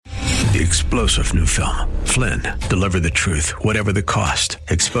The explosive new film, Flynn, deliver the truth, whatever the cost,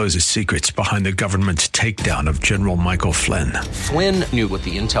 exposes secrets behind the government's takedown of General Michael Flynn. Flynn knew what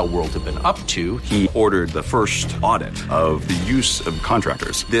the intel world had been up to. He ordered the first audit of the use of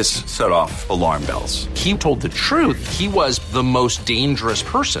contractors. This set off alarm bells. He told the truth. He was the most dangerous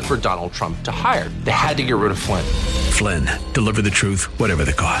person for Donald Trump to hire. They had to get rid of Flynn. Flynn, deliver the truth, whatever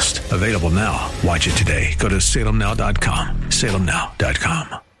the cost. Available now. Watch it today. Go to salemnow.com.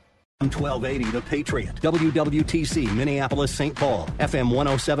 salemnow.com. 1280 The Patriot, WWTC Minneapolis, St. Paul, FM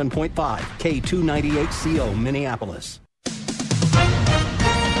 107.5, K298CO Minneapolis.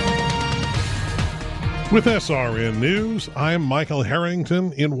 With SRN News, I'm Michael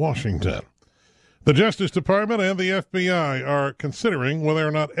Harrington in Washington. The Justice Department and the FBI are considering whether or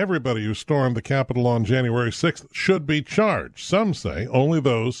not everybody who stormed the Capitol on January 6th should be charged. Some say only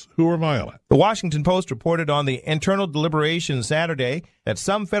those who were violent. The Washington Post reported on the internal deliberation Saturday that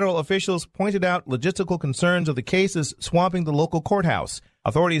some federal officials pointed out logistical concerns of the cases swamping the local courthouse.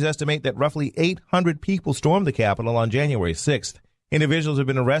 Authorities estimate that roughly 800 people stormed the Capitol on January 6th. Individuals have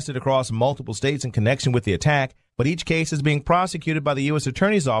been arrested across multiple states in connection with the attack, but each case is being prosecuted by the U.S.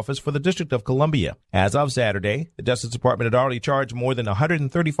 Attorney's Office for the District of Columbia. As of Saturday, the Justice Department had already charged more than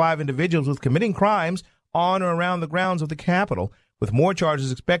 135 individuals with committing crimes on or around the grounds of the Capitol, with more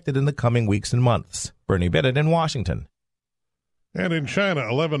charges expected in the coming weeks and months. Bernie Bennett in Washington. And in China,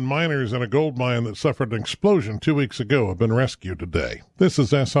 11 miners in a gold mine that suffered an explosion 2 weeks ago have been rescued today. This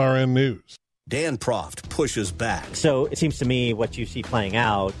is SRN News. Dan Proft pushes back. So it seems to me what you see playing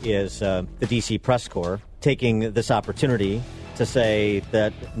out is the D.C. press corps taking this opportunity to say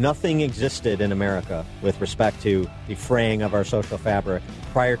that nothing existed in America with respect to the fraying of our social fabric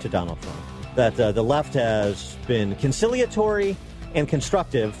prior to Donald Trump. That the left has been conciliatory and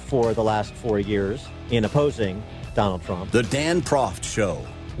constructive for the last 4 years in opposing Donald Trump. The Dan Proft Show,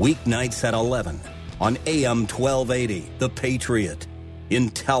 weeknights at 11 on AM 1280, The Patriot.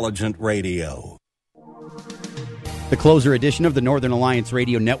 Intelligent radio. The closer edition of the Northern Alliance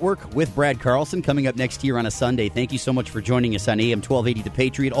Radio Network with Brad Carlson coming up next year on a Sunday. Thank you so much for joining us on AM 1280 The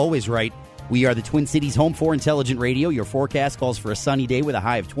Patriot. Always right. We are the Twin Cities home for intelligent radio. Your forecast calls for a sunny day with a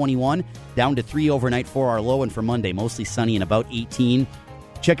high of 21, down to 3 overnight for our low, and for Monday, mostly sunny and about 18.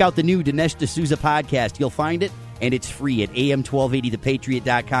 Check out the new Dinesh D'Souza podcast. You'll find it, and it's free at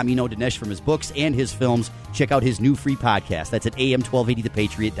am1280thepatriot.com. You know Dinesh from his books and his films. Check out his new free podcast. That's at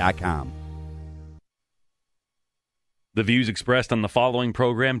am1280thepatriot.com. The views expressed on the following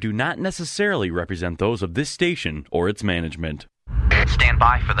program do not necessarily represent those of this station or its management. Stand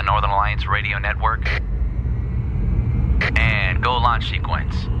by for the Northern Alliance Radio Network. And go launch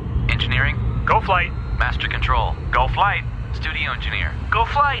sequence. Engineering? Go flight. Master control? Go flight. Studio engineer? Go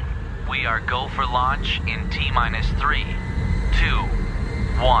flight. We are go for launch in T-minus 3, 2,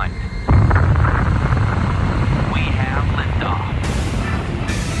 1. We have liftoff.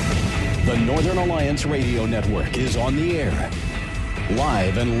 The Northern Alliance Radio Network is on the air.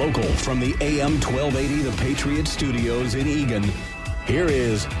 Live and local from the AM 1280 The Patriot Studios in Eagan. Here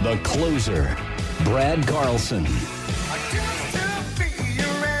is the closer, Brad Carlson.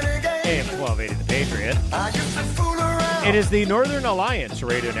 AM 1280 The Patriot. It is the Northern Alliance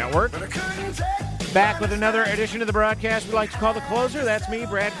Radio Network. Back with another edition of the broadcast we like to call The Closer. That's me,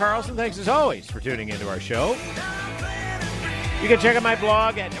 Brad Carlson. Thanks as always for tuning into our show. You can check out my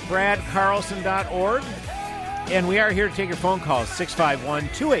blog at bradcarlson.org. And we are here to take your phone calls,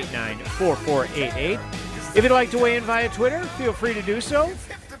 651-289-4488. If you'd like to weigh in via Twitter, feel free to do so.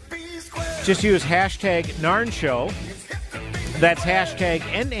 Just use hashtag NARN Show. That's hashtag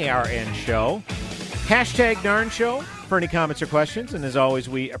NARN Show. Hashtag NARN Show for any comments or questions. And as always,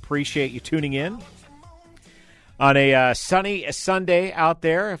 we appreciate you tuning in on a sunny Sunday out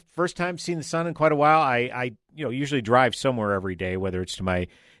there. First time seeing the sun in quite a while. I usually drive somewhere every day, whether it's to my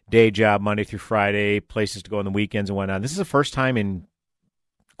day job, Monday through Friday, places to go on the weekends and whatnot. This is the first time in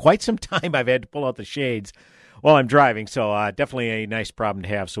quite some time I've had to pull out the shades while I'm driving. So definitely a nice problem to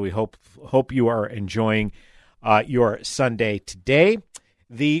have. So we hope you are enjoying your Sunday today.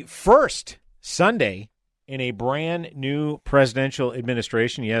 The first Sunday in a brand new presidential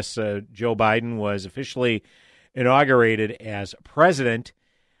administration. Yes, Joe Biden was officially inaugurated as president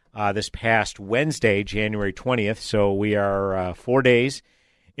this past Wednesday, January 20th. So we are 4 days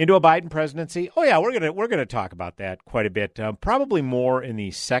into a Biden presidency. Oh yeah, we're gonna talk about that quite a bit. Probably more in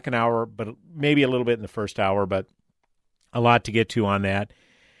the second hour, but maybe a little bit in the first hour. But a lot to get to on that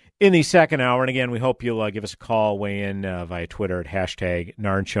in the second hour. And again, we hope you'll give us a call, weigh in via Twitter at hashtag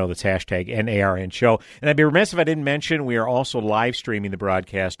NARN Show. That's hashtag NARN Show. And I'd be remiss if I didn't mention we are also live streaming the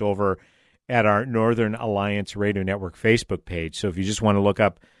broadcast over at our Northern Alliance Radio Network Facebook page. So if you just want to look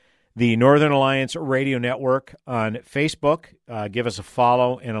up the Northern Alliance Radio Network on Facebook. Give us a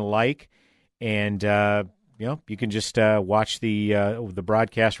follow and a like, and you can just watch the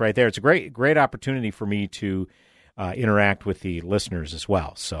broadcast right there. It's a great opportunity for me to interact with the listeners as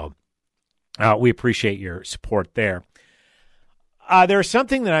well. So we appreciate your support there. There's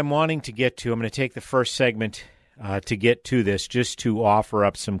something that I'm wanting to get to. I'm going to take the first segment to get to this, just to offer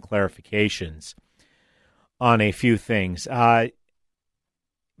up some clarifications on a few things.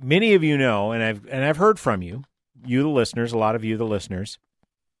 Many of you know, and I've heard from you the listeners, a lot of you, the listeners,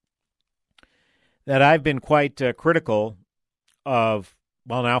 that I've been quite critical of,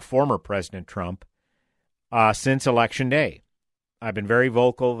 now former President Trump since Election Day. I've been very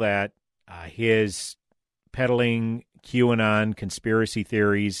vocal that his peddling QAnon conspiracy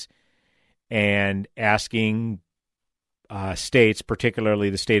theories and asking states,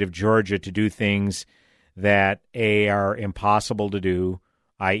 particularly the state of Georgia, to do things that are impossible to do,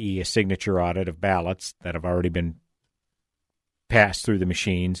 i.e. a signature audit of ballots that have already been passed through the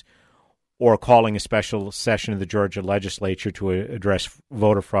machines, or calling a special session of the Georgia legislature to address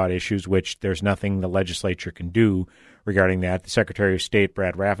voter fraud issues, which there's nothing the legislature can do regarding that. The Secretary of State,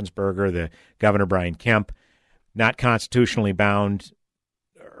 Brad Raffensperger, the Governor, Brian Kemp, not constitutionally bound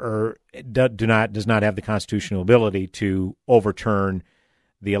or does not have the constitutional ability to overturn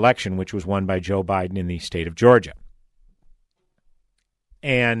the election, which was won by Joe Biden in the state of Georgia.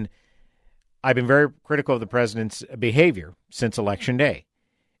 And I've been very critical of the president's behavior since Election Day.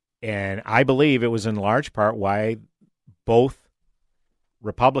 And I believe it was in large part why both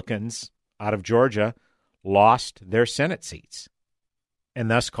Republicans out of Georgia lost their Senate seats,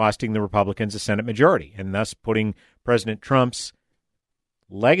 and thus costing the Republicans a Senate majority, and thus putting President Trump's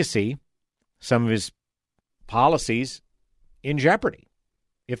legacy, some of his policies, in jeopardy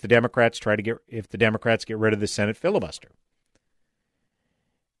if the Democrats get rid of the Senate filibuster.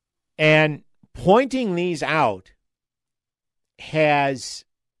 And pointing these out has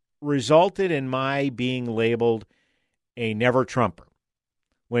resulted in my being labeled a never Trumper.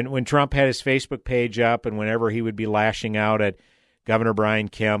 When Trump had his Facebook page up, and whenever he would be lashing out at Governor Brian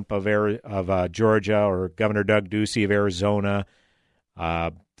Kemp of Georgia, or Governor Doug Ducey of Arizona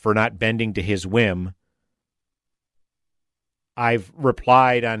for not bending to his whim, I've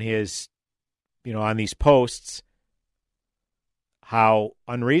replied on his, on these posts, how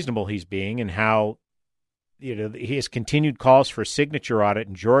unreasonable he's being, and how his continued calls for a signature audit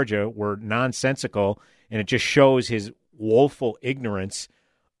in Georgia were nonsensical, and it just shows his woeful ignorance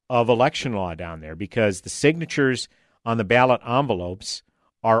of election law down there, because the signatures on the ballot envelopes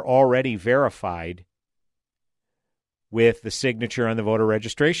are already verified with the signature on the voter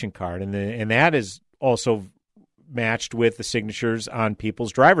registration card, and that is also matched with the signatures on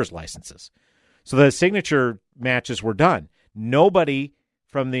people's driver's licenses. So the signature matches were done. Nobody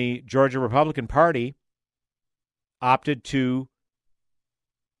from the Georgia Republican Party opted to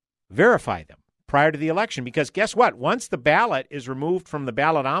verify them prior to the election, because guess what? Once the ballot is removed from the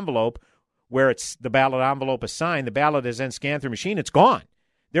ballot envelope where it's the ballot envelope is signed, the ballot is then scanned through a machine, it's gone.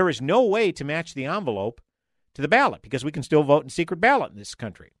 There is no way to match the envelope to the ballot, because we can still vote in secret ballot in this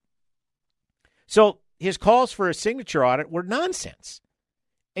country. So his calls for a signature audit were nonsense.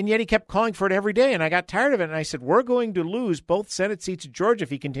 And yet he kept calling for it every day, and I got tired of it, and I said, we're going to lose both Senate seats in Georgia if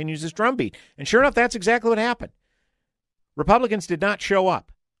he continues this drumbeat. And sure enough, that's exactly what happened. Republicans did not show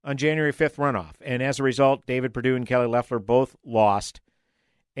up on January 5th runoff, and as a result, David Perdue and Kelly Loeffler both lost,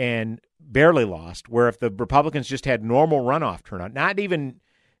 and barely lost, where if the Republicans just had normal runoff turnout, not even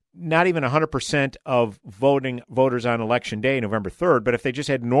 100% of voters on Election Day, November 3rd, but if they just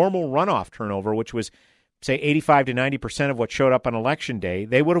had normal runoff turnover, which was, say, 85 to 90% of what showed up on Election Day,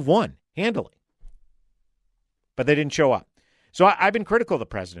 they would have won handily. But they didn't show up. So I've been critical of the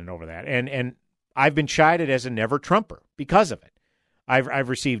president over that, and I've been chided as a never Trumper because of it. I've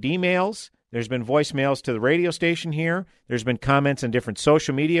received emails. There's been voicemails to the radio station here. There's been comments on different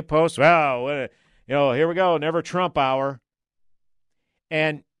social media posts. Well, here we go, never Trump hour.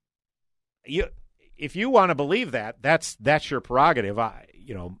 And if you want to believe that, that's your prerogative.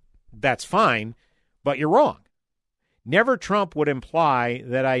 That's fine, but you're wrong. Never Trump would imply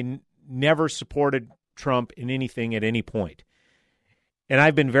that I never supported Trump in anything at any point. And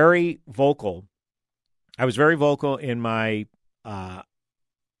I've been very vocal. I was very vocal in my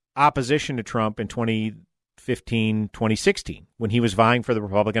opposition to Trump in 2015, 2016, when he was vying for the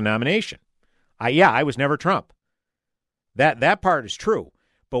Republican nomination. I was never Trump. That part is true.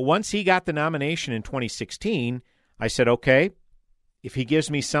 But once he got the nomination in 2016, I said, okay, if he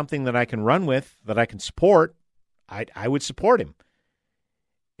gives me something that I can run with, that I can support, I would support him.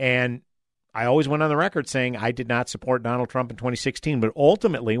 And I always went on the record saying I did not support Donald Trump in 2016, but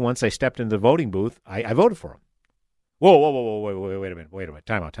ultimately, once I stepped into the voting booth, I voted for him. Whoa, wait a minute.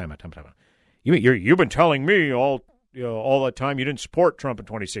 Time out. You've been telling me all the time you didn't support Trump in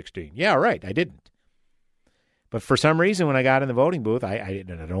 2016. Yeah, right, I didn't. But for some reason, when I got in the voting booth, I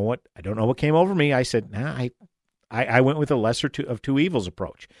don't know what came over me. I said, nah, I went with the lesser of two evils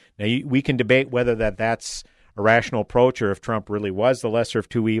approach. Now, we can debate whether that's a rational approach or if Trump really was the lesser of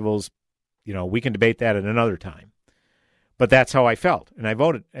two evils. We can debate that at another time. But that's how I felt, and I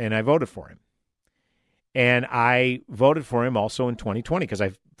voted for him. And I voted for him also in 2020 because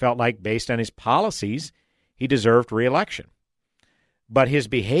I felt like, based on his policies, he deserved re-election. But his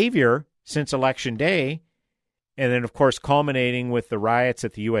behavior since Election Day, and then, of course, culminating with the riots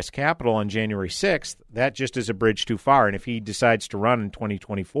at the U.S. Capitol on January 6th, that just is a bridge too far. And if he decides to run in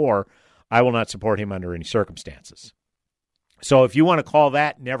 2024, I will not support him under any circumstances. So if you want to call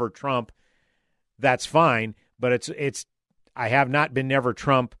that never Trump, that's fine. But I have not been never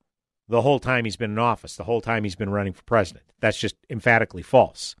Trump the whole time he's been in office, the whole time he's been running for president. That's just emphatically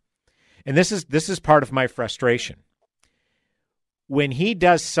false. And this is part of my frustration. When he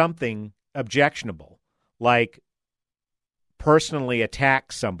does something objectionable, like personally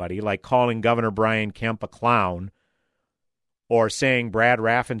attack somebody, like calling Governor Brian Kemp a clown, or saying Brad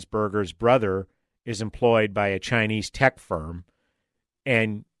Raffensperger's brother is employed by a Chinese tech firm,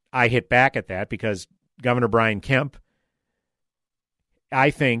 and I hit back at that because Governor Brian Kemp, I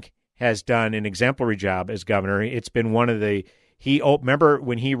think, has done an exemplary job as governor. It's been one of the remember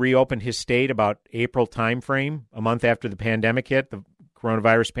when he reopened his state about April timeframe, a month after the pandemic hit, the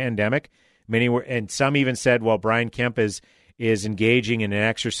coronavirus pandemic. And some even said, well, Brian Kemp is engaging in an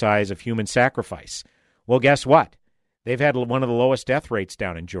exercise of human sacrifice. Well, guess what? They've had one of the lowest death rates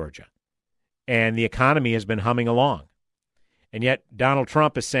down in Georgia, and the economy has been humming along. And yet Donald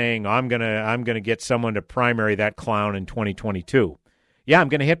Trump is saying, I'm gonna get someone to primary that clown in 2022. Yeah, I'm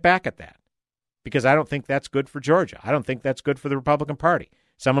going to hit back at that because I don't think that's good for Georgia. I don't think that's good for the Republican Party.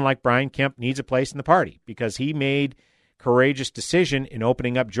 Someone like Brian Kemp needs a place in the party because he made courageous decision in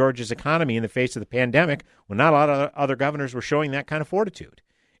opening up Georgia's economy in the face of the pandemic when not a lot of other governors were showing that kind of fortitude.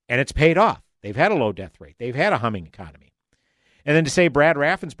 And it's paid off. They've had a low death rate. They've had a humming economy. And then to say Brad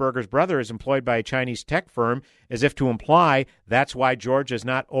Raffensperger's brother is employed by a Chinese tech firm as if to imply that's why Georgia is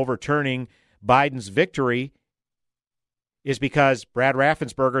not overturning Biden's victory is because Brad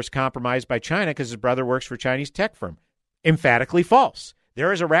Raffensperger is compromised by China because his brother works for a Chinese tech firm. Emphatically false.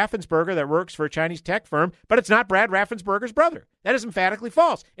 There is a Raffensperger that works for a Chinese tech firm, but it's not Brad Raffensperger's brother. That is emphatically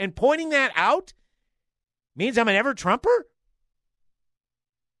false. And pointing that out means I'm an ever-Trumper?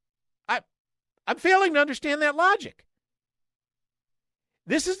 I'm failing to understand that logic.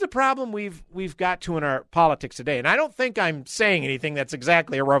 This is the problem we've got to in our politics today. And I don't think I'm saying anything that's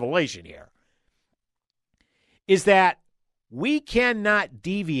exactly a revelation here. Is that we cannot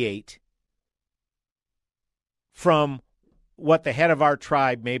deviate from what the head of our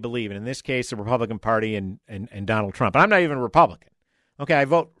tribe may believe, and in this case, the Republican Party and Donald Trump. And I'm not even a Republican. Okay, I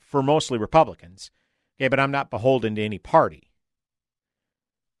vote for mostly Republicans, okay, but I'm not beholden to any party.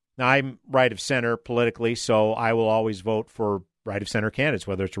 Now, I'm right of center politically, so I will always vote for right of center candidates,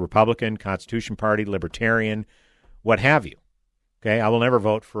 whether it's a Republican, Constitution Party, Libertarian, what have you. Okay, I will never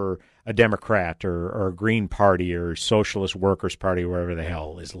vote for a Democrat or a Green Party or Socialist Workers Party, wherever the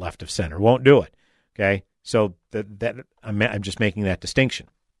hell is left of center. Won't do it. Okay, so that I'm just making that distinction.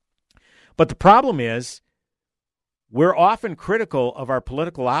 But the problem is we're often critical of our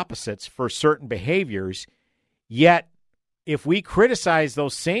political opposites for certain behaviors, yet if we criticize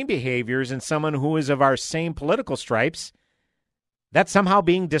those same behaviors in someone who is of our same political stripes, that's somehow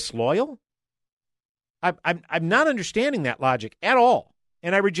being disloyal? I'm not understanding that logic at all,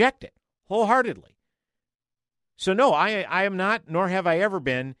 and I reject it wholeheartedly. So no, I am not, nor have I ever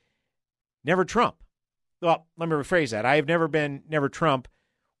been, never Trump. Well, let me rephrase that. I have never been never Trump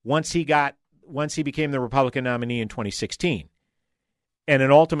once he became the Republican nominee in 2016. And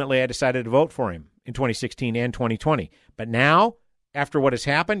then ultimately I decided to vote for him in 2016 and 2020. But now, after what has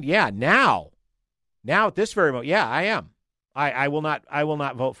happened, now at this very moment, I am. I will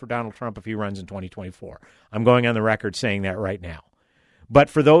not vote for Donald Trump if he runs in 2024. I'm going on the record saying that right now. But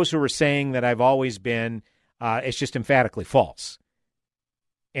for those who are saying that I've always been, it's just emphatically false.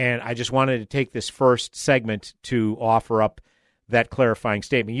 And I just wanted to take this first segment to offer up that clarifying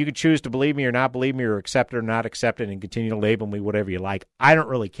statement. You can choose to believe me or not believe me or accept it or not accept it and continue to label me whatever you like. I don't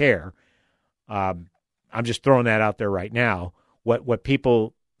really care. I'm just throwing that out there right now. What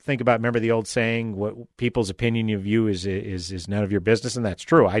people think about, remember the old saying, what people's opinion of you is none of your business, and that's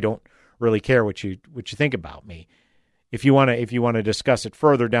true. I don't really care what you think about me. if you want to discuss it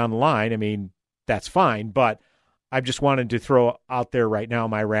further down the line, I mean, that's fine. But I just wanted to throw out there right now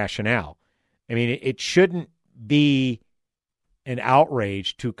my rationale. I mean, it shouldn't be an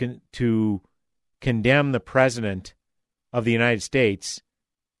outrage to condemn the president of the United States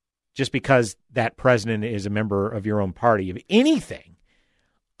just because that president is a member of your own party. If anything,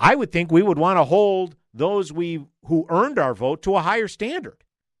 I would think we would want to hold those who earned our vote to a higher standard.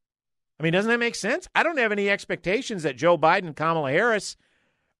 I mean, doesn't that make sense? I don't have any expectations that Joe Biden and Kamala Harris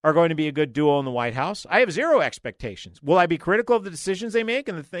are going to be a good duo in the White House. I have zero expectations. Will I be critical of the decisions they make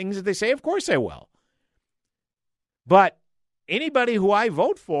and the things that they say? Of course I will. But anybody who I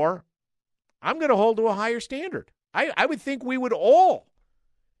vote for, I'm going to hold to a higher standard. I would think we would all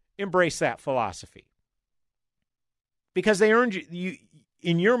embrace that philosophy because they earned you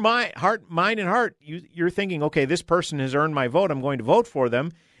in your mind and heart. You're thinking, okay, this person has earned my vote. I'm going to vote for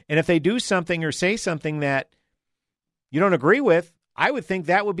them. And if they do something or say something that you don't agree with, I would think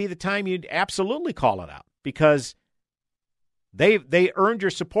that would be the time you'd absolutely call it out because they earned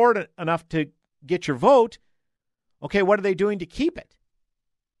your support enough to get your vote. Okay, what are they doing to keep it?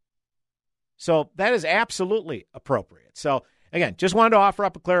 So that is absolutely appropriate. So, again, just wanted to offer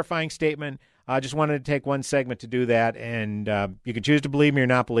up a clarifying statement. I just wanted to take one segment to do that. And you can choose to believe me or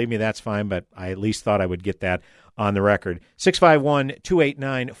not believe me. That's fine. But I at least thought I would get that on the record.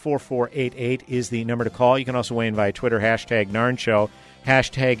 651-289-4488 is the number to call. You can also weigh in via Twitter, hashtag Narn Show,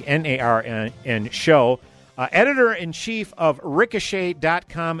 hashtag NARN Show. Editor-in-chief of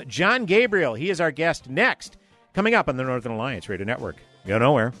Ricochet.com, Jon Gabriel. He is our guest next. Coming up on the Northern Alliance Radio Network. Go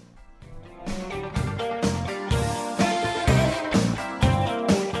nowhere.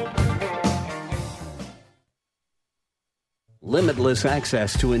 Limitless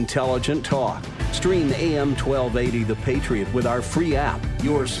access to intelligent talk. Stream AM 1280 The Patriot with our free app,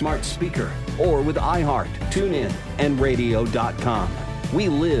 your smart speaker, or with iHeart, TuneIn, and radio.com. We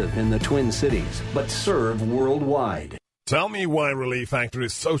live in the Twin Cities, but serve worldwide. Tell me why Relief Factor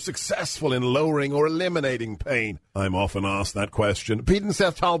is so successful in lowering or eliminating pain. I'm often asked that question. Pete and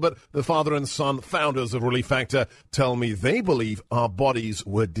Seth Talbot, the father and son founders of Relief Factor, tell me they believe our bodies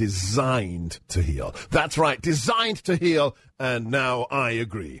were designed to heal. That's right, designed to heal, and now I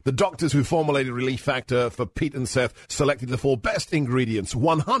agree. The doctors who formulated Relief Factor for Pete and Seth selected the 4 best ingredients,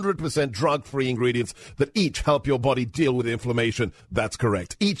 100% drug-free ingredients that each help your body deal with inflammation. That's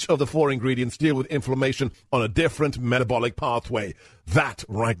correct. Each of the 4 ingredients deal with inflammation on a different metabolic pathway. That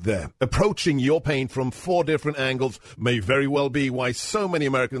right there, approaching your pain from 4 different angles, may very well be why so many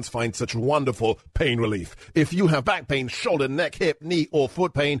Americans find such wonderful pain relief. If you have back pain, shoulder, neck, hip, knee, or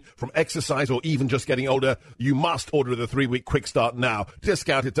foot pain from exercise or even just getting older, you must order the 3-week quick start now.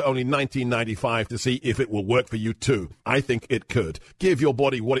 Discount it to only $19.95 to see if it will work for you too. I think it could. Give your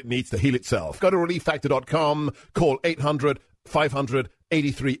body what it needs to heal itself. Go to ReliefFactor.com, call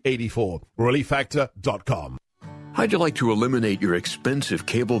 800-500-8384, ReliefFactor.com. How'd you like to eliminate your expensive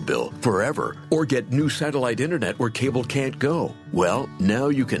cable bill forever or get new satellite internet where cable can't go? Well, now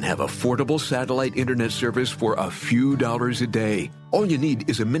you can have affordable satellite internet service for a few dollars a day. All you need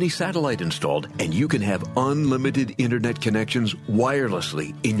is a mini satellite installed, and you can have unlimited internet connections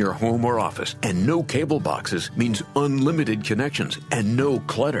wirelessly in your home or office. And no cable boxes means unlimited connections and no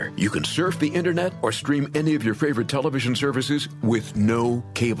clutter. You can surf the internet or stream any of your favorite television services with no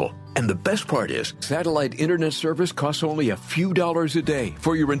cable. And the best part is, satellite internet service costs only a few dollars a day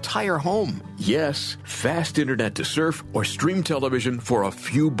for your entire home. Yes, fast internet to surf or stream television for a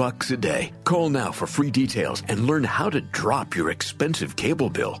few bucks a day. Call now for free details and learn how to drop your expensive cable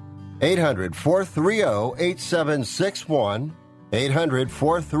bill. 800-430-8761.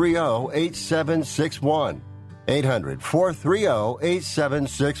 800-430-8761.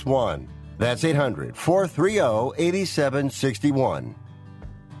 800-430-8761. That's 800-430-8761.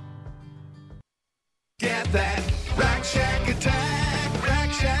 Get that Rack Shack attack,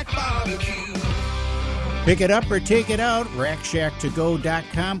 Rack Shack barbecue. Pick it up or take it out,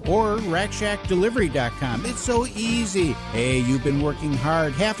 RackShackToGo.com or RackShackDelivery.com. It's so easy. Hey, you've been working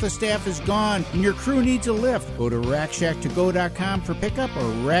hard. Half the staff is gone, and your crew needs a lift. Go to RackShackToGo.com for pickup or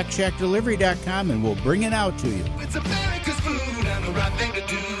RackShackDelivery.com, and we'll bring it out to you. It's America's food and the right thing to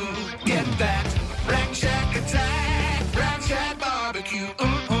do. Get that Rack Shack attack, Rack Shack barbecue.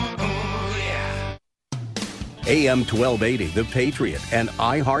 Yeah. AM 1280, The Patriot, and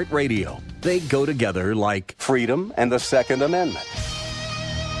iHeartRadio. They go together like freedom and the Second Amendment.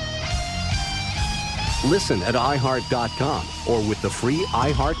 Listen at iHeart.com or with the free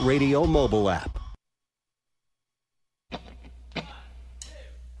iHeartRadio mobile app.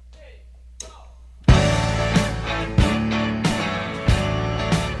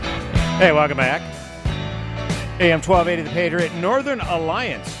 Hey, welcome back. AM 1280 The Patriot, Northern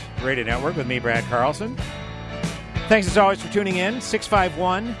Alliance Radio Network with me, Brad Carlson. Thanks as always for tuning in.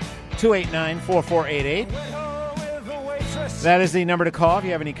 651-289-4488. That is the number to call if you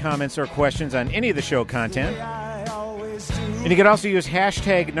have any comments or questions on any of the show content. And you can also use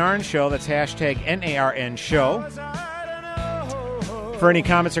hashtag NARN Show. That's hashtag NARN Show. For any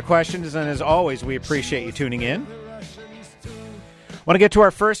comments or questions, and as always, we appreciate you tuning in. I want to get to our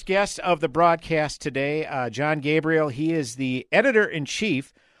first guest of the broadcast today, Jon Gabriel. He is the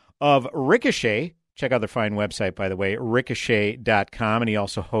editor-in-chief of Ricochet. Check out their fine website, by the way, ricochet.com. And he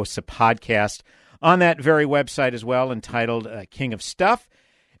also hosts a podcast on that very website as well entitled King of Stuff.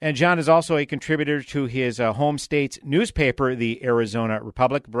 And Jon is also a contributor to his home state's newspaper, the Arizona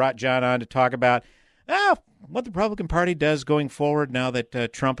Republic. Brought Jon on to talk about what the Republican Party does going forward now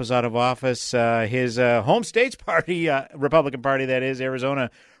that Trump is out of office. His home state's party, Republican Party, that is,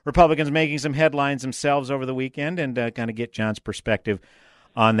 Arizona Republicans, making some headlines themselves over the weekend, and kind of get Jon's perspective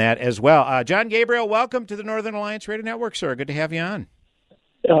on that as well. Jon Gabriel, welcome to the Northern Alliance Radio Network, sir. Good to have you on.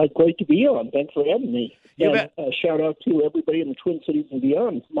 Great to be on. Thanks for having me. You bet. Shout out to everybody in the Twin Cities and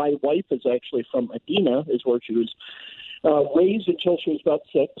beyond. My wife is actually from Adena, is where she was raised until she was about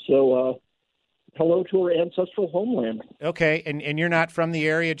 6, so hello to her ancestral homeland. Okay, and you're not from the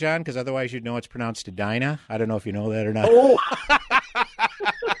area, Jon, because otherwise you'd know it's pronounced Edina. I don't know if you know that or not. Oh.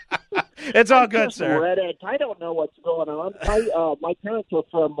 It's all good, sir. I don't know what's going on. My parents are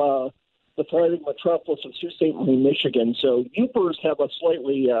from the thriving metropolis of Sault Ste. Marie, Michigan, so Yoopers have a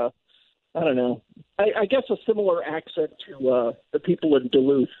slightly, I don't know, I guess a similar accent to the people in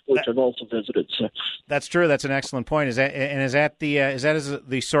Duluth, which I've also visited. So. That's true. That's an excellent point. Is that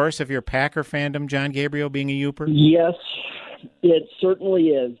the source of your Packer fandom, Jon Gabriel, being a Yooper? Yes, it certainly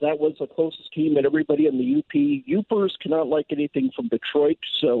is. That was the closest team and everybody in the UP. Yoopers cannot like anything from Detroit,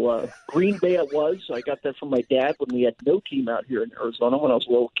 so Green Bay it was. I got that from my dad when we had no team out here in Arizona when I was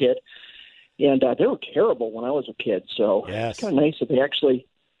a little kid. And they were terrible when I was a kid, so yes. It's kind of nice that they actually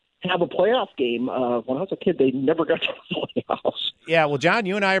have a playoff game. When I was a kid, they never got to the playoffs. Yeah, well, Jon,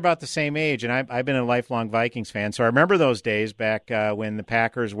 you and I are about the same age, and I've been a lifelong Vikings fan, so I remember those days back when the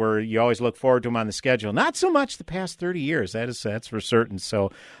Packers were, you always look forward to them on the schedule. Not so much the past 30 years, that's for certain.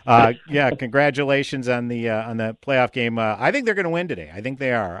 So, yeah, congratulations on the playoff game. I think they're going to win today. I think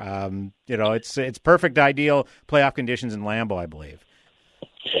they are. It's perfect, ideal playoff conditions in Lambeau, I believe.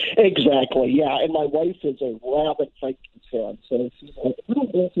 Exactly, yeah. And my wife is a rabid Vikings fan, so she's like, I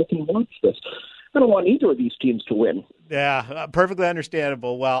don't know if I can watch this. I don't want either of these teams to win. Yeah, perfectly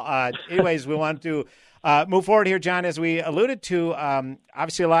understandable. Well, anyways, we want to move forward here, Jon. As we alluded to,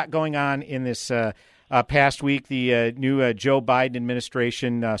 obviously a lot going on in this past week. The new Joe Biden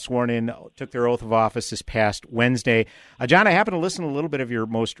administration sworn in, took their oath of office this past Wednesday. Jon, I happened to listen to a little bit of your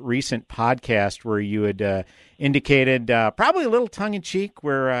most recent podcast where you had indicated, probably a little tongue-in-cheek,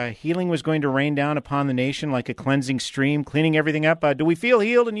 where healing was going to rain down upon the nation like a cleansing stream, cleaning everything up. Do we feel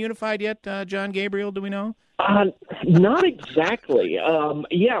healed and unified yet, Jon Gabriel? Do we know? Not exactly.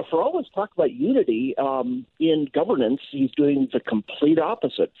 For all this talk about unity in governance, he's doing the complete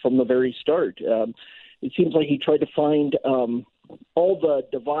opposite from the very start. It seems like he tried to find all the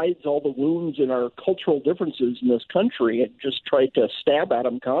divides, all the wounds in our cultural differences in this country, and just tried to stab at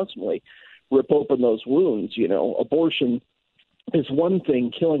them constantly, rip open those wounds. You know, abortion is one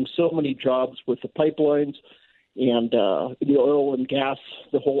thing, killing so many jobs with the pipelines and the oil and gas,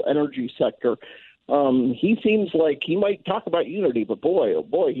 the whole energy sector. He seems like he might talk about unity, but boy, oh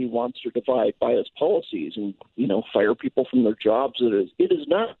boy, he wants to divide by his policies and, fire people from their jobs. It is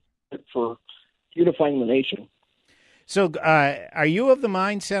not good for unifying the nation. So are you of the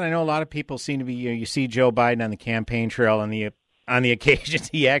mindset, I know a lot of people seem to be, you see Joe Biden on the campaign trail on the occasions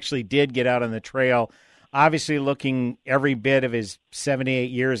he actually did get out on the trail, obviously looking every bit of his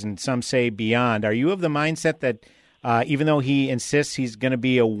 78 years and some say beyond. Are you of the mindset that even though he insists he's going to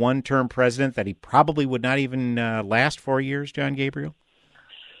be a one-term president, that he probably would not even last 4 years, Jon Gabriel?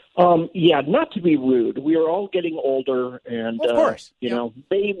 Not to be rude. We are all getting older, and of course,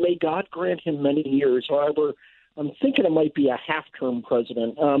 may God grant him many years. However, I'm thinking it might be a half-term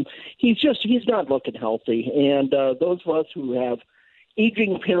president. He's not looking healthy, and those of us who have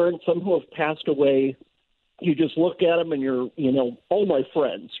aging parents, some who have passed away, you just look at them and you're, all my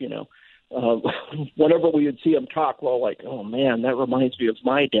friends, whenever we would see him talk, we're all like, oh, man, that reminds me of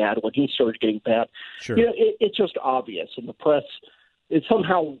my dad when he started getting bad. Sure. It's just obvious, and the press is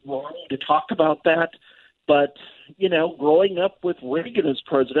somehow wrong to talk about that. But, growing up with Reagan as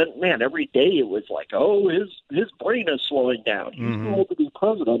president, man, every day it was like, oh, his brain is slowing down. He's too old to be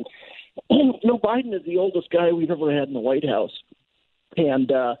president. Biden is the oldest guy we've ever had in the White House. And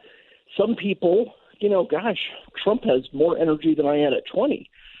some people, gosh, Trump has more energy than I had at 20.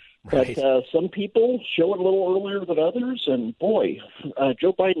 Right. But some people show it a little earlier than others, and boy,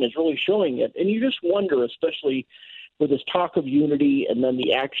 Joe Biden is really showing it. And you just wonder, especially with his talk of unity and then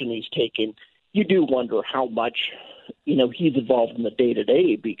the action he's taking, you do wonder how much, he's involved in the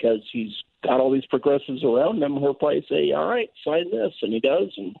day-to-day, because he's got all these progressives around him who will probably say, all right, sign this, and he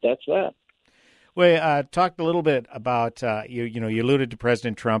does, and that's that. We talked a little bit about, you alluded to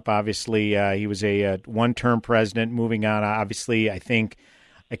President Trump. Obviously, he was a one-term president. Moving on, obviously, I think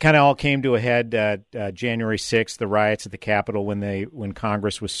it kind of all came to a head January 6th, the riots at the Capitol, when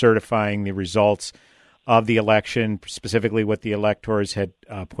Congress was certifying the results of the election, specifically what the electors had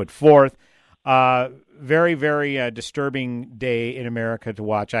put forth. Very, very disturbing day in America to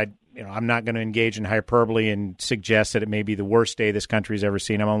watch. I'm not going to engage in hyperbole and suggest that it may be the worst day this country's ever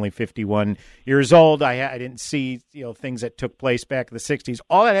seen. I'm only 51 years old. I didn't see things that took place back in the 60s.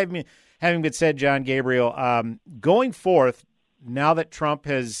 All that having been said, Jon Gabriel, going forth, now that Trump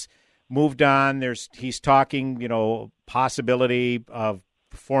has moved on, he's talking, possibility of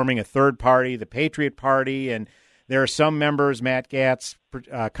forming a third party, the Patriot Party, and there are some members, Matt Gaetz,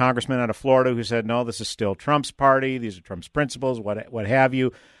 congressman out of Florida, who said, no, this is still Trump's party. These are Trump's principles, what have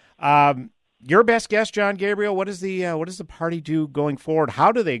you. Your best guess, Jon Gabriel, what does the party do going forward?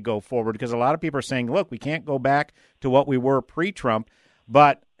 How do they go forward? Because a lot of people are saying, look, we can't go back to what we were pre-Trump.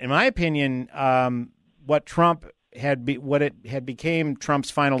 But in my opinion, what had became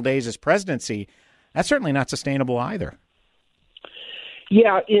Trump's final days as presidency, that's certainly not sustainable either.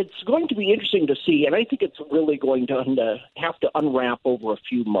 Yeah, it's going to be interesting to see, and I think it's really going to have to unwrap over a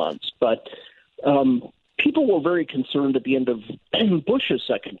few months. But people were very concerned at the end of Bush's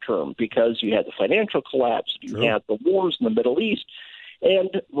second term, because you had the financial collapse, you had the wars in the Middle East,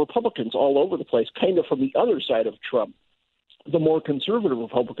 and Republicans all over the place, kind of from the other side of Trump. The more conservative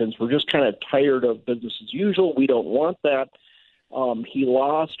Republicans were just kind of tired of business as usual. We don't want that. He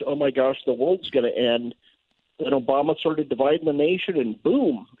lost. Oh, my gosh, the world's going to end. Then Obama started dividing the nation, and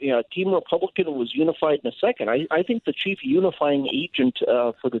boom, Team Republican was unified in a second. I think the chief unifying agent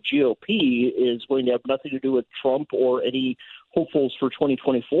for the GOP is going to have nothing to do with Trump or any hopefuls for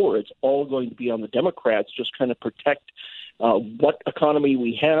 2024. It's all going to be on the Democrats, just kind of protect what economy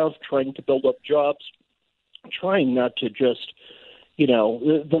we have, trying to build up jobs, trying not to just,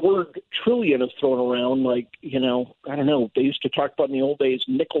 the word trillion is thrown around like, I don't know, they used to talk about in the old days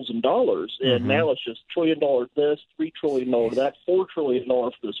nickels and dollars, and now it's just $1 trillion this, $3 trillion that, $4 trillion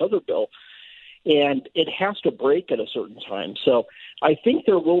for this other bill. And it has to break at a certain time. So I think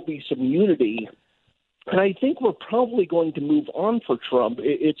there will be some unity, and I think we're probably going to move on for Trump.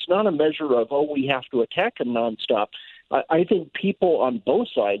 It's not a measure of, we have to attack him nonstop. I think people on both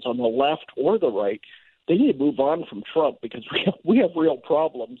sides, on the left or the right, they need to move on from Trump, because we have real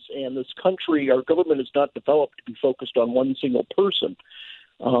problems, and this country, our government is not developed to be focused on one single person.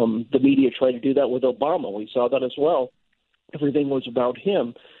 The media tried to do that with Obama. We saw that as well. Everything was about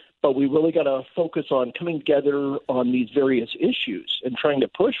him. But we really got to focus on coming together on these various issues and trying to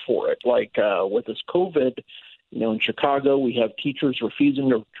push for it. Like with this COVID, in Chicago, we have teachers refusing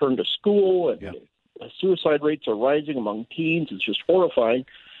to return to school, and suicide rates are rising among teens. It's just horrifying.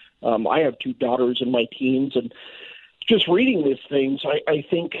 I have two daughters in my teens, and just reading these things, I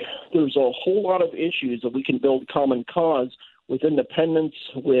think there's a whole lot of issues that we can build common cause with independents,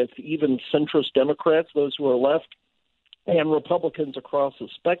 with even centrist Democrats, those who are left, and Republicans across the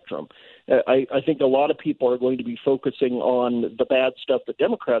spectrum. I think a lot of people are going to be focusing on the bad stuff that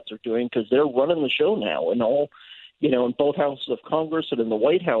Democrats are doing, because they're running the show now, and all, in both houses of Congress and in the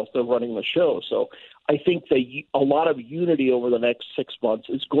White House, they're running the show. So I think a lot of unity over the next 6 months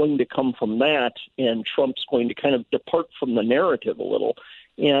is going to come from that, and Trump's going to kind of depart from the narrative a little.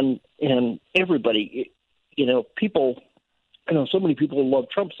 And everybody, people, so many people who love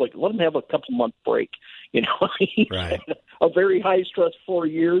Trump's like, let him have a couple-month break. He's right. had a very high-stress 4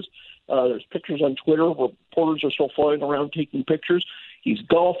 years. There's pictures on Twitter. Reporters are still flying around taking pictures. He's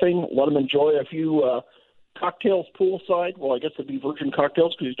golfing. Let him enjoy a few cocktails poolside. Well, I guess it'd be virgin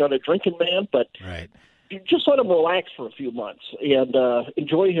cocktails because he's not a drinking man, but just let him relax for a few months and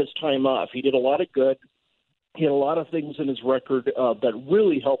enjoy his time off. He did a lot of good. He had a lot of things in his record that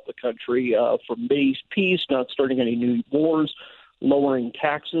really helped the country, from peace, not starting any new wars, lowering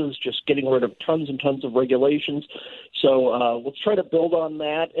taxes, just getting rid of tons and tons of regulations. So let's try to build on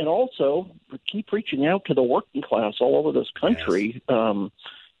that, and also keep reaching out to the working class all over this country.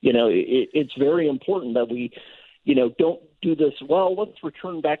 It's very important that we, don't do this, let's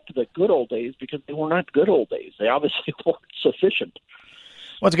return back to the good old days, because they were not good old days. They obviously weren't sufficient.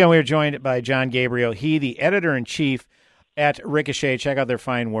 Once again, we are joined by Jon Gabriel. He, the editor-in-chief at Ricochet. Check out their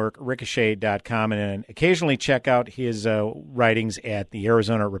fine work, ricochet.com, and then occasionally check out his writings at the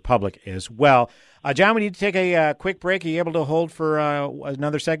Arizona Republic as well. John, we need to take a quick break. Are you able to hold for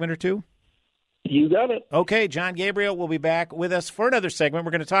another segment or two? You got it. Okay, Jon Gabriel will be back with us for another segment.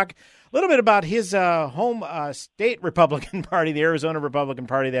 We're going to talk a little bit about his home state Republican Party, the Arizona Republican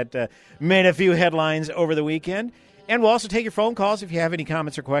Party, that made a few headlines over the weekend. And we'll also take your phone calls if you have any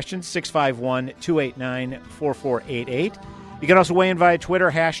comments or questions, 651-289-4488. You can also weigh in via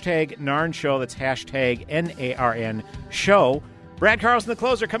Twitter, hashtag NARN Show. That's hashtag NARN Show. Brad Carlson, the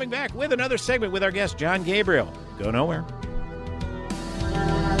closer, coming back with another segment with our guest, Jon Gabriel. Go nowhere.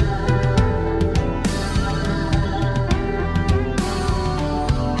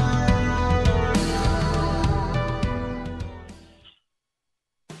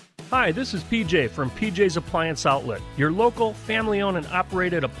 Hi, this is PJ from PJ's Appliance Outlet, your local, family-owned and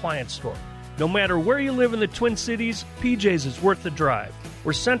operated appliance store. No matter where you live in the Twin Cities, PJ's is worth the drive.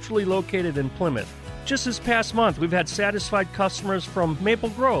 We're centrally located in Plymouth. Just this past month, we've had satisfied customers from Maple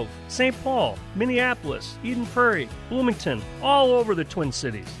Grove, St. Paul, Minneapolis, Eden Prairie, Bloomington, all over the Twin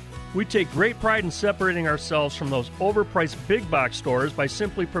Cities. We take great pride in separating ourselves from those overpriced big box stores by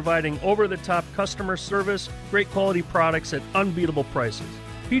simply providing over-the-top customer service, great quality products at unbeatable prices.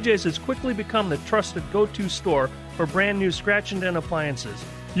 PJ's has quickly become the trusted go-to store for brand new scratch and dent appliances.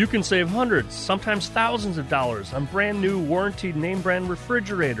 You can save hundreds, sometimes thousands of dollars on brand new warranted name brand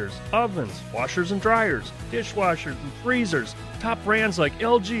refrigerators, ovens, washers and dryers, dishwashers and freezers, top brands like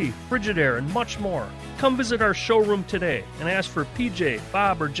LG, Frigidaire, and much more. Come visit our showroom today and ask for PJ,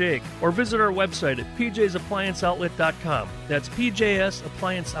 Bob, or Jake, or visit our website at pjsapplianceoutlet.com. That's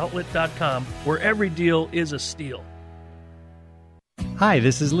pjsapplianceoutlet.com, where every deal is a steal. Hi,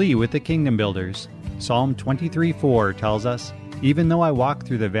 this is Lee with the Kingdom Builders. Psalm 23:4 tells us, "Even though I walk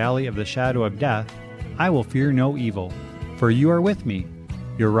through the valley of the shadow of death, I will fear no evil, for you are with me.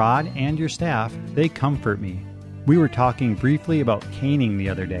 Your rod and your staff, they comfort me." We were talking briefly about caning the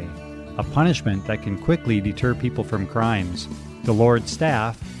other day, a punishment that can quickly deter people from crimes. The Lord's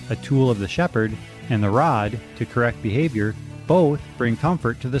staff, a tool of the shepherd, and the rod, to correct behavior, both bring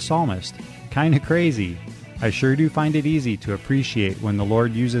comfort to the psalmist. Kinda crazy. I sure do find it easy to appreciate when the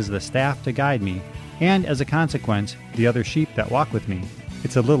Lord uses the staff to guide me, and as a consequence, the other sheep that walk with me.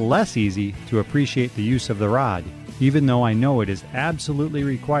 It's a little less easy to appreciate the use of the rod, even though I know it is absolutely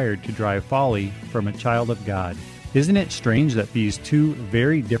required to drive folly from a child of God. Isn't it strange that these two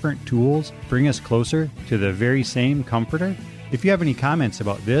very different tools bring us closer to the very same Comforter? If you have any comments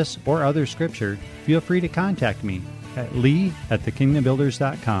about this or other scripture, feel free to contact me at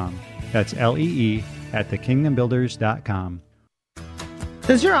lee@thekingdombuilders.com. That's Lee at thekingdombuilders.com.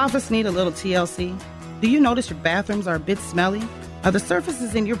 Does your office need a little TLC? Do you notice your bathrooms are a bit smelly? Are the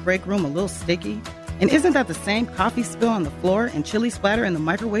surfaces in your break room a little sticky? And isn't that the same coffee spill on the floor and chili splatter in the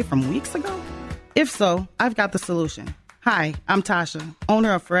microwave from weeks ago? If so, I've got the solution. Hi, I'm Tasha,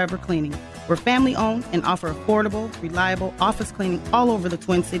 owner of Forever Cleaning. We're family-owned and offer affordable, reliable office cleaning all over the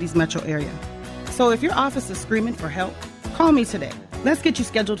Twin Cities metro area. So if your office is screaming for help, call me today. Let's get you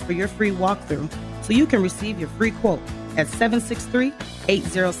scheduled for your free walkthrough so you can receive your free quote at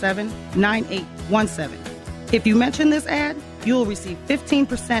 763-807-9817. If you mention this ad, you'll receive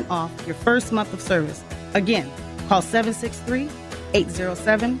 15% off your first month of service. Again, call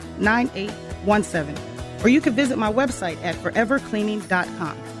 763-807-9817. Or you can visit my website at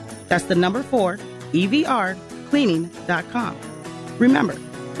forevercleaning.com. That's the number 4, EVR, cleaning.com. Remember,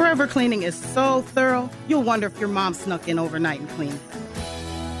 Forever Cleaning is so thorough, you'll wonder if your mom snuck in overnight and cleaned.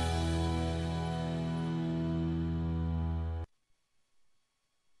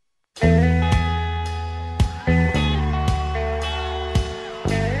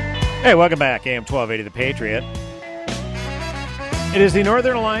 Hey, welcome back, AM 1280 The Patriot. It is the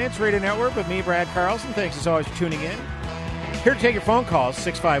Northern Alliance Radio Network with me, Brad Carlson. Thanks as always for tuning in. Here to take your phone calls,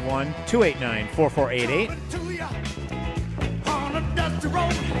 651-289-4488.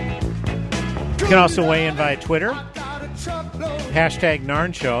 You can also weigh in via Twitter. Hashtag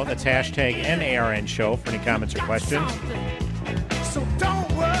NARN Show. That's hashtag NARN Show for any comments or questions.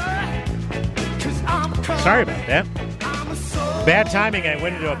 Sorry about that. Bad timing. I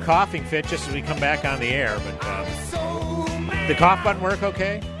went into a coughing fit just as we come back on the air. But the cough button work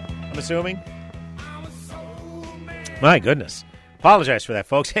okay? I'm assuming. My goodness. Apologize for that,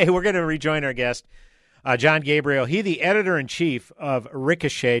 folks. Hey, we're going to rejoin our guest, Jon Gabriel. He, the editor-in-chief of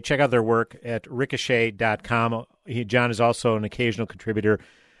Ricochet. Check out their work at ricochet.com. Jon is also an occasional contributor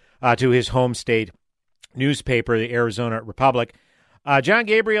to his home state newspaper, the Arizona Republic. Jon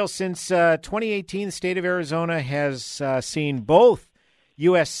Gabriel, since 2018, the state of Arizona has seen both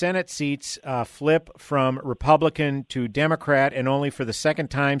U.S. Senate seats flip from Republican to Democrat, and only for the second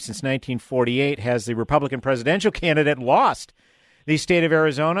time since 1948 has the Republican presidential candidate lost the state of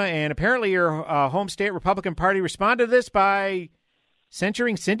Arizona. And apparently your home state Republican Party responded to this by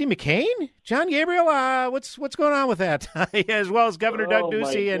censuring Cindy McCain? Jon Gabriel, what's going on with that? As well as Governor Doug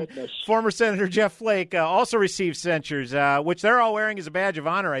Ducey and former Senator Jeff Flake also received censures, which they're all wearing as a badge of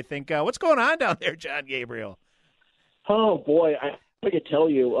honor, I think. What's going on down there, Jon Gabriel? Oh, boy, I could tell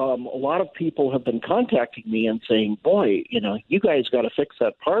you, a lot of people have been contacting me and saying, boy, you guys got to fix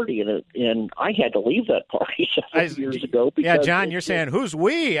that party. And I had to leave that party several years ago. Yeah, John, you're saying, who's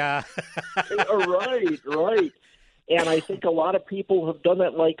we? Right. And I think a lot of people have done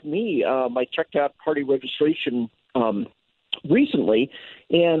that like me. I checked out party registration recently,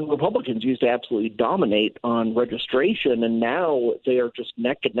 and Republicans used to absolutely dominate on registration, and now they are just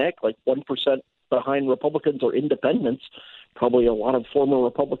neck and neck, like 1% behind Republicans or independents. Probably a lot of former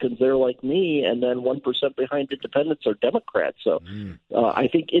Republicans there like me, and then 1% behind independents are Democrats. So I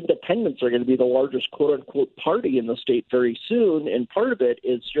think independents are going to be the largest quote-unquote party in the state very soon, and part of it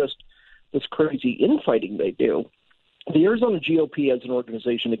is just this crazy infighting they do. The Arizona GOP as an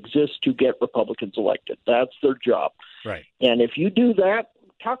organization exists to get Republicans elected. That's their job. Right. And if you do that,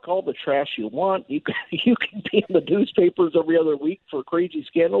 talk all the trash you want. You can be in the newspapers every other week for crazy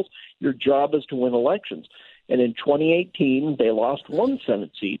scandals. Your job is to win elections. And in 2018, they lost one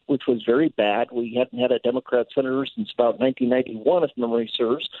Senate seat, which was very bad. We hadn't had a Democrat senator since about 1991, if memory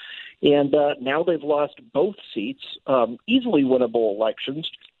serves. And now they've lost both seats, easily winnable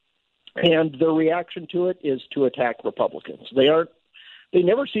elections. And their reaction to it is to attack Republicans. They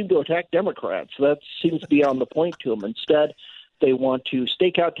never seem to attack Democrats. That seems beyond the point to them. Instead, they want to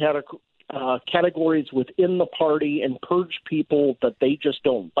stake out categories within the party and purge people that they just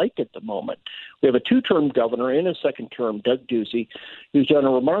don't like at the moment. We have a two-term governor in his second term, Doug Ducey, who's done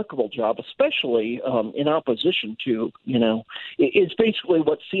a remarkable job, especially in opposition to, it's basically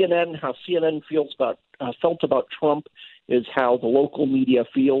what how CNN felt about Trump is how the local media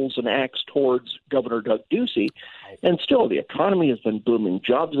feels and acts towards Governor Doug Ducey. And still, the economy has been booming.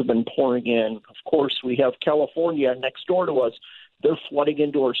 Jobs have been pouring in. Of course, we have California next door to us. They're flooding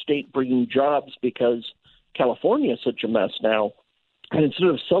into our state, bringing jobs because California is such a mess now. And instead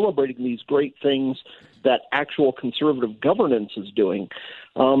of celebrating these great things that actual conservative governance is doing,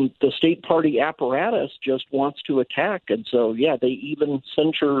 the state party apparatus just wants to attack. And so, they even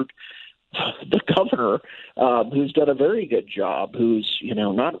censured the governor, who's done a very good job, who's,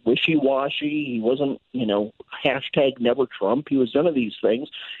 not wishy-washy. He wasn't, hashtag never Trump. He was none of these things.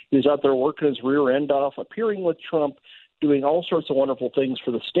 He was out there working his rear end off, appearing with Trump, doing all sorts of wonderful things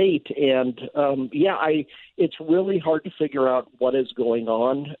for the state. And, it's really hard to figure out what is going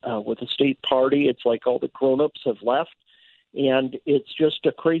on with the state party. It's like all the grown-ups have left, and it's just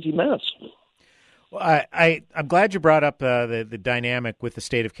a crazy mess. Well, I'm glad you brought up the dynamic with the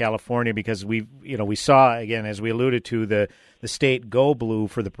state of California, because we saw, again, as we alluded to, the state go blue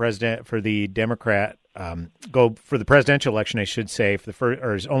for the presidential election, I should say, for the first,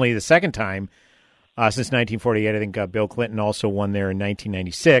 or only the second time since 1948. I think Bill Clinton also won there in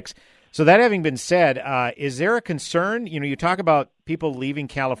 1996. So that having been said, is there a concern? You talk about people leaving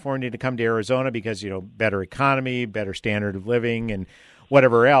California to come to Arizona because, better economy, better standard of living, and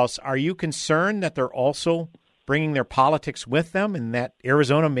whatever else. Are you concerned that they're also bringing their politics with them and that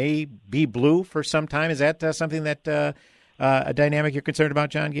Arizona may be blue for some time? Is that something that a dynamic you're concerned about,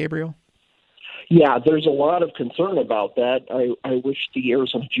 Jon Gabriel? Yeah, there's a lot of concern about that. I wish the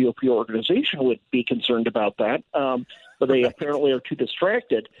Arizona GOP organization would be concerned about that, but they apparently are too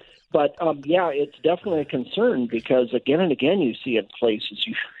distracted. But, it's definitely a concern because, again and again, you see in places,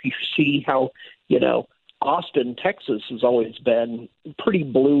 you see how, Austin, Texas has always been pretty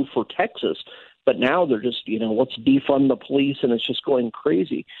blue for Texas, but now they're just, let's defund the police, and it's just going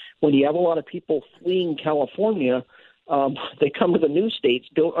crazy. When you have a lot of people fleeing California, they come to the new states,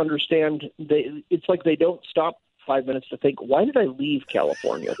 don't understand. It's like they don't stop 5 minutes to think, why did I leave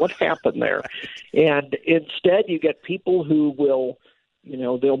California? What happened there? And instead you get people who will,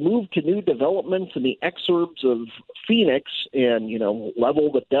 they'll move to new developments in the exurbs of Phoenix and,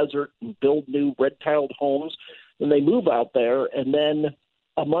 level the desert and build new red-tiled homes. And they move out there, and then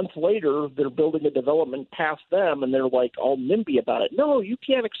a month later, they're building a development past them, and they're like all NIMBY about it. No, you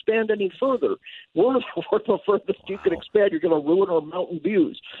can't expand any further. We're the furthest you can expand. You're going to ruin our mountain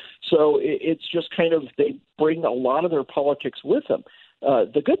views. So it's just kind of, they bring a lot of their politics with them.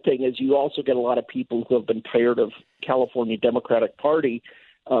 The good thing is you also get a lot of people who have been tired of California Democratic Party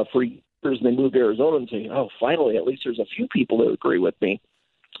for years, and they move to Arizona and say, oh, finally, at least there's a few people who agree with me.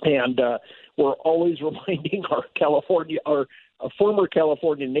 And we're always reminding our former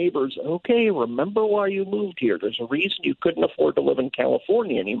California neighbors, okay, remember why you moved here. There's a reason you couldn't afford to live in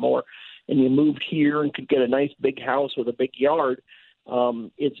California anymore, and you moved here and could get a nice big house with a big yard.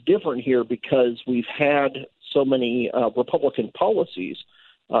 It's different here because we've had so many Republican policies.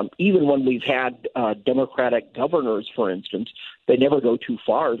 Even when we've had Democratic governors, for instance, they never go too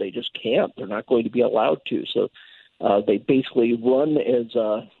far. They just can't. They're not going to be allowed to. So they basically run as,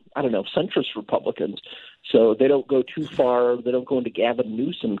 centrist Republicans. So they don't go too far. They don't go into Gavin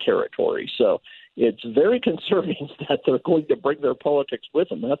Newsom territory. So it's very concerning that they're going to bring their politics with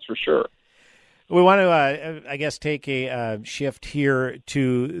them, that's for sure. We want to, take a shift here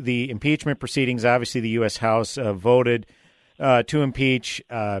to the impeachment proceedings. Obviously, the U.S. House voted to impeach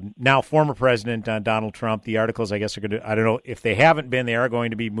now former President Donald Trump. The articles, I guess, are going to, I don't know if they haven't been, they are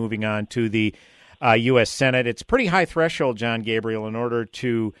going to be moving on to the U.S. Senate. It's a pretty high threshold, Jon Gabriel, in order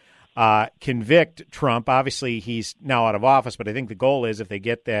to convict Trump. Obviously, he's now out of office, but I think the goal is if they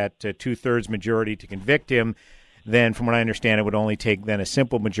get that two-thirds majority to convict him, then from what I understand, it would only take then a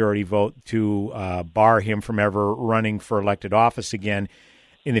simple majority vote to bar him from ever running for elected office again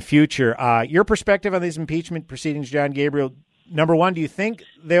in the future. Your perspective on these impeachment proceedings, Jon Gabriel, number one, do you think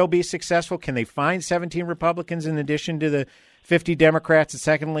they'll be successful? Can they find 17 Republicans in addition to the 50 Democrats? And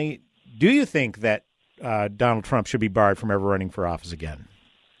secondly, do you think that Donald Trump should be barred from ever running for office again?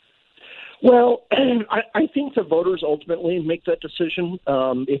 Well, I think the voters ultimately make that decision.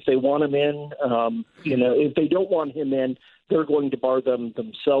 If they want him in, if they don't want him in, they're going to bar them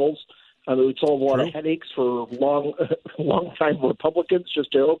themselves. I mean, it's all a lot of headaches for long-time Republicans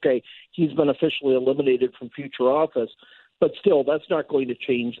just to, okay, he's been officially eliminated from future office. But still, that's not going to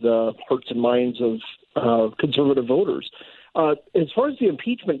change the hearts and minds of conservative voters. As far as the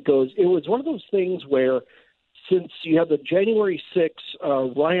impeachment goes, it was one of those things where since you have the January 6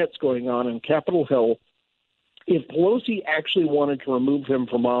 riots going on Capitol Hill, if Pelosi actually wanted to remove him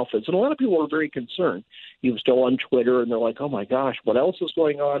from office, and a lot of people were very concerned. He was still on Twitter, and they're like, oh, my gosh, what else is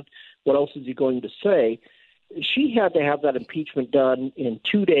going on? What else is he going to say? She had to have that impeachment done in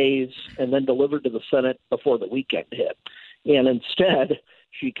 2 days and then delivered to the Senate before the weekend hit. And instead,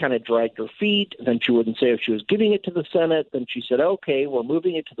 she kind of dragged her feet. Then she wouldn't say if she was giving it to the Senate. Then she said, okay, we're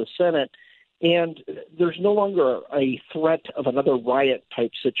moving it to the Senate. And there's no longer a threat of another riot-type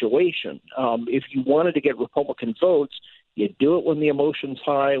situation. If you wanted to get Republican votes, you do it when the emotion's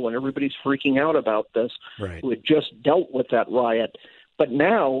high, when everybody's freaking out about this. Right. Who had just dealt with that riot. But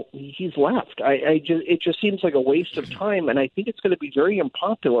now he's left. It just seems like a waste of time, and I think it's going to be very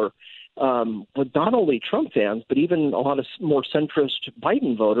unpopular with not only Trump fans, but even a lot of more centrist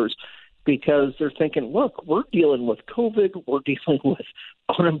Biden voters, because they're thinking, look, we're dealing with COVID, we're dealing with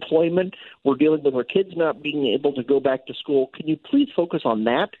unemployment, we're dealing with our kids not being able to go back to school. Can you please focus on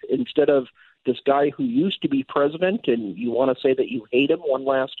that instead of this guy who used to be president and you want to say that you hate him one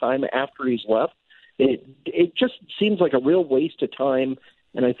last time after he's left? It just seems like a real waste of time,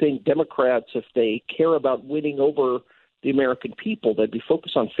 and I think Democrats, if they care about winning over the American people, they'd be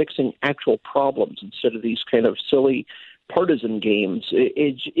focused on fixing actual problems instead of these kind of silly partisan games.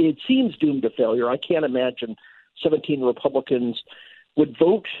 It seems doomed to failure. I can't imagine 17 Republicans would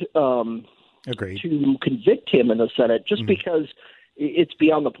vote to convict him in the Senate just because it's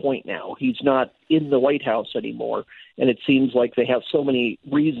beyond the point now. He's not in the White House anymore, and it seems like they have so many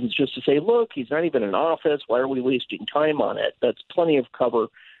reasons just to say, look, he's not even in office. Why are we wasting time on it? That's plenty of cover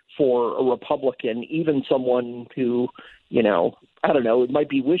for a Republican, even someone who, it might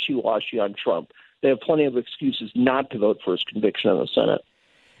be wishy-washy on Trump. They have plenty of excuses not to vote for his conviction in the Senate.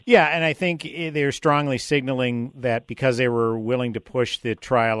 Yeah, and I think they're strongly signaling that because they were willing to push the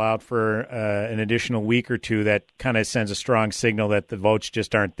trial out for an additional week or two, that kind of sends a strong signal that the votes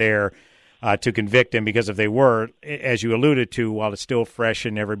just aren't there to convict him, because if they were, as you alluded to, while it's still fresh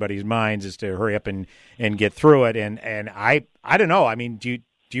in everybody's minds, is to hurry up and get through it. And I don't know. I mean, do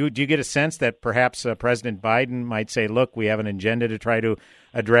you get a sense that perhaps President Biden might say, look, we have an agenda to try to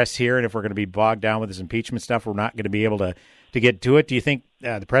address here, and if we're going to be bogged down with this impeachment stuff, we're not going to be able to get to it? Do you think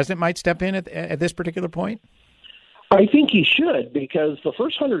the president might step in at this particular point? I think he should, because the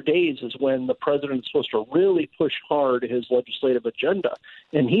first 100 days is when the president's supposed to really push hard his legislative agenda,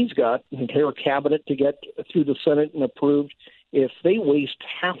 and he's got an entire cabinet to get through the Senate and approved. If they waste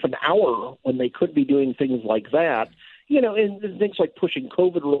half an hour when they could be doing things like that, and things like pushing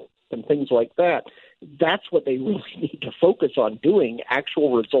COVID rules and things like that, that's what they really need to focus on doing,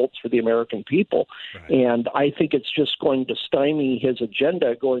 actual results for the American people. Right. And I think it's just going to stymie his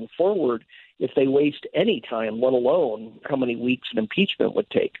agenda going forward if they waste any time, let alone how many weeks an impeachment would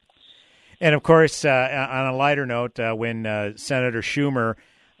take. And, of course, on a lighter note, when Senator Schumer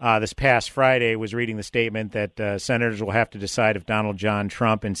this past Friday was reading the statement that senators will have to decide if Donald John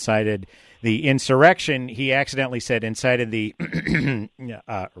Trump incited the insurrection. He accidentally said incited the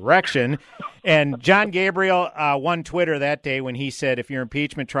erection. And Jon Gabriel won Twitter that day when he said, if your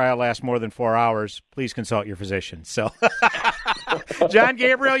impeachment trial lasts more than 4 hours, please consult your physician. So, Jon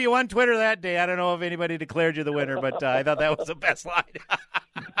Gabriel, you won Twitter that day. I don't know if anybody declared you the winner, but I thought that was the best line.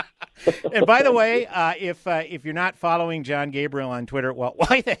 And by the way, if you're not following Jon Gabriel on Twitter, well,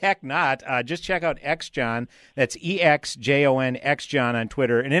 why the heck not? Just check out XJon. That's EXJON, XJon on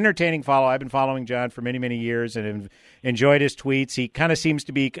Twitter. An entertaining follow. I've been following John for many, many years and have enjoyed his tweets. He kind of seems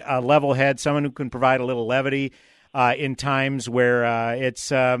to be a level head, someone who can provide a little levity in times where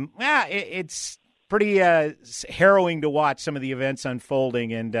it's pretty harrowing to watch some of the events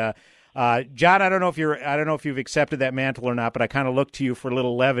unfolding. And John, I don't know if you've accepted that mantle or not, but I kind of look to you for a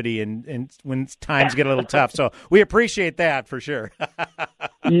little levity and when times get a little tough. So we appreciate that for sure.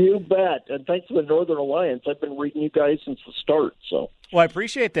 You bet. And thanks to the Northern Alliance. I've been reading you guys since the start. So. Well, I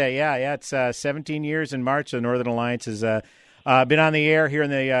appreciate that. Yeah. It's 17 years in March. The Northern Alliance has been on the air here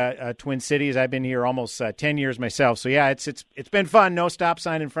in the Twin Cities. I've been here almost 10 years myself. So yeah, it's been fun. No stop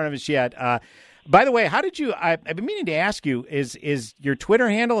sign in front of us yet. By the way, how did you? I've been meaning to ask you: is your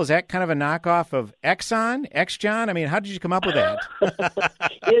Twitter handle, is that kind of a knockoff of XJon? I mean, how did you come up with that?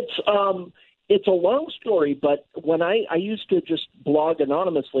 It's a long story, but when I used to just blog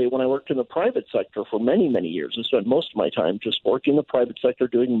anonymously when I worked in the private sector for many, many years. I spent most of my time just working in the private sector,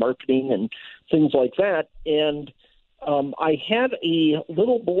 doing marketing and things like that. And I had a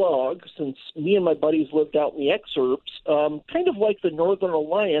little blog since me and my buddies lived out in the exurbs, kind of like the Northern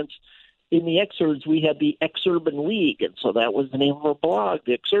Alliance. In the exurbs, we had the Exurban League, and so that was the name of our blog,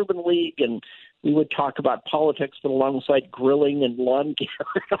 the Exurban League, and we would talk about politics, but alongside grilling and lawn care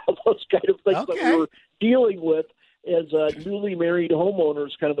and all those kind of things that we were dealing with as newly married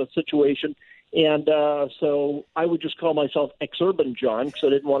homeowners kind of a situation. And so I would just call myself Exurban John because I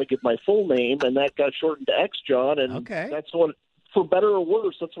didn't want to give my full name, and that got shortened to XJon, and that's what, for better or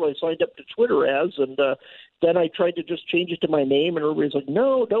worse, that's what I signed up to Twitter as, and then I tried to just change it to my name, and everybody's like,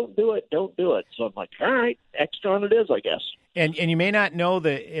 no, don't do it. So I'm like, all right, XJon it is, I guess. And you may not know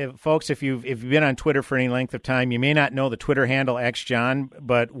folks, if you've been on Twitter for any length of time, you may not know the Twitter handle XJon,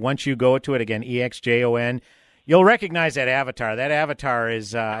 but once you go to it, again, EXJON, you'll recognize that avatar. That avatar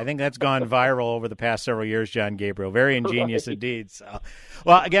is, I think that's gone viral over the past several years, Jon Gabriel. Very ingenious indeed. So,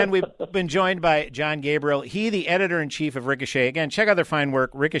 well, again, we've been joined by Jon Gabriel. He, the editor-in-chief of Ricochet. Again, check out their fine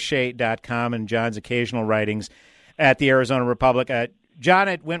work, ricochet.com, and Jon's occasional writings at the Arizona Republic. Jon,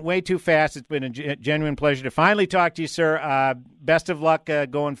 it went way too fast. It's been a genuine pleasure to finally talk to you, sir. Best of luck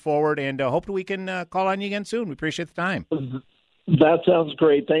going forward, and hope we can call on you again soon. We appreciate the time. That sounds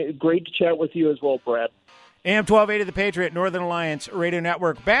great. Great to chat with you as well, Brad. AM 1280, The Patriot, Northern Alliance Radio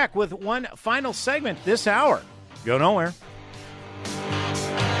Network, back with one final segment this hour. Go nowhere.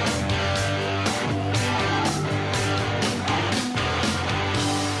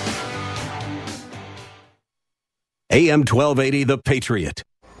 AM 1280, The Patriot.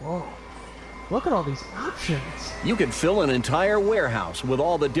 Whoa, look at all these options. You could fill an entire warehouse with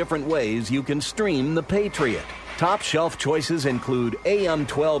all the different ways you can stream The Patriot. Top shelf choices include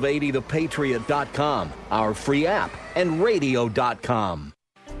AM1280thepatriot.com, our free app, and radio.com.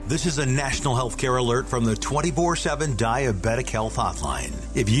 This is a national healthcare alert from the 24/7 Diabetic Health Hotline.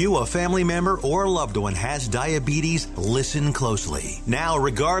 If you, a family member, or a loved one has diabetes, listen closely. Now,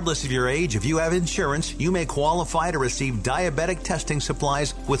 regardless of your age, if you have insurance, you may qualify to receive diabetic testing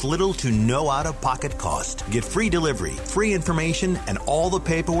supplies with little to no out-of-pocket cost. Get free delivery, free information, and all the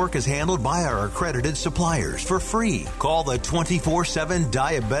paperwork is handled by our accredited suppliers for free. Call the 24/7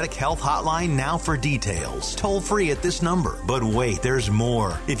 Diabetic Health Hotline now for details. Toll free at this number. But wait, there's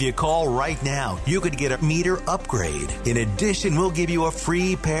more. If you call right now, you could get a meter upgrade. In addition, we'll give you a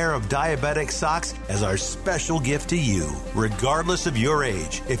free pair of diabetic socks as our special gift to you. Regardless of your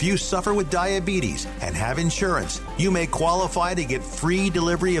age, if you suffer with diabetes and have insurance, you may qualify to get free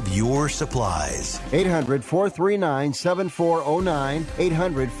delivery of your supplies. 800-439-7409,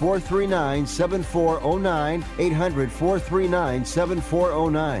 800-439-7409,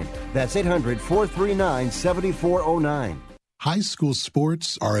 800-439-7409. That's 800-439-7409. High school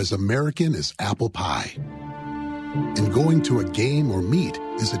sports are as American as apple pie. And going to a game or meet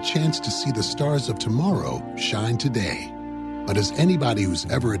is a chance to see the stars of tomorrow shine today. But as anybody who's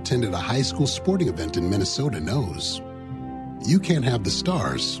ever attended a high school sporting event in Minnesota knows, you can't have the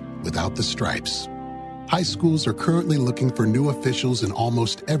stars without the stripes. High schools are currently looking for new officials in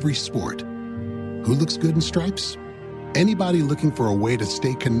almost every sport. Who looks good in stripes? Anybody looking for a way to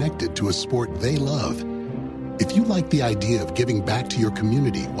stay connected to a sport they love. If you like the idea of giving back to your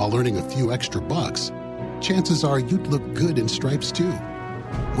community while earning a few extra bucks, chances are you'd look good in stripes too.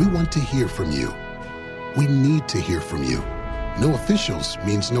 We want to hear from you. We need to hear from you. No officials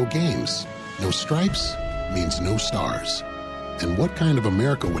means no games. No stripes means no stars. And what kind of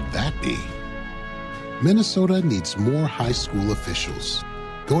America would that be? Minnesota needs more high school officials.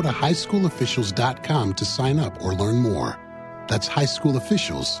 Go to highschoolofficials.com to sign up or learn more. That's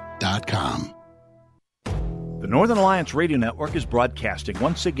highschoolofficials.com. The Northern Alliance Radio Network is broadcasting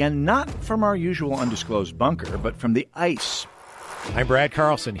once again not from our usual undisclosed bunker, but from the ice. I'm Brad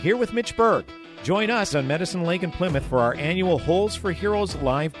Carlson, here with Mitch Berg. Join us on Medicine Lake and Plymouth for our annual Holes for Heroes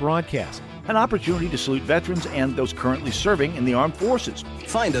live broadcast. An opportunity to salute veterans and those currently serving in the armed forces.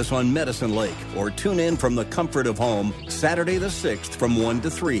 Find us on Medicine Lake or tune in from the comfort of home Saturday the 6th from 1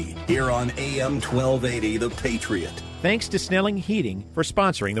 to 3 here on AM 1280 The Patriot. Thanks to Snelling Heating for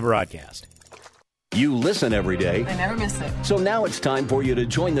sponsoring the broadcast. You listen every day. I never miss it. So now it's time for you to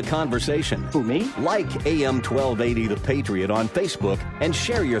join the conversation. Who, me? Like AM 1280 The Patriot on Facebook and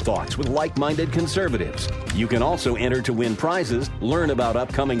share your thoughts with like-minded conservatives. You can also enter to win prizes, learn about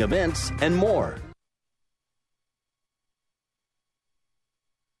upcoming events, and more.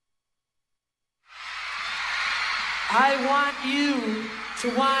 I want you to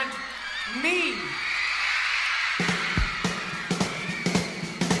want me.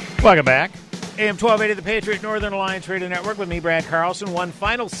 Welcome back. AM 1280, The Patriot, Northern Alliance Radio Network with me, Brad Carlson. One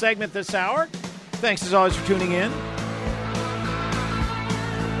final segment this hour. Thanks, as always, for tuning in.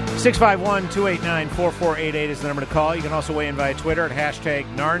 651-289-4488 is the number to call. You can also weigh in via Twitter at hashtag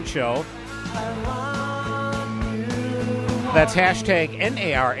Narn Show. That's hashtag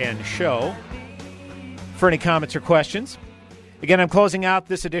NARN Show for any comments or questions. Again, I'm closing out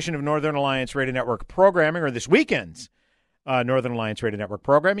this edition of Northern Alliance Radio Network programming, or this weekend's Northern Alliance Radio Network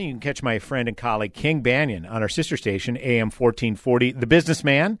programming. You can catch my friend and colleague King Banyan on our sister station, AM 1440, The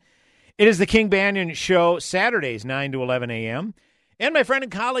Businessman. It is the King Banyan Show, Saturdays, 9 to 11 a.m. And my friend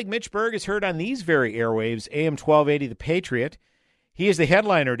and colleague Mitch Berg is heard on these very airwaves, AM 1280, The Patriot. He is the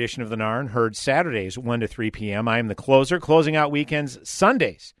headliner edition of the Narn, heard Saturdays, 1 to 3 p.m. I am the closer, closing out weekends,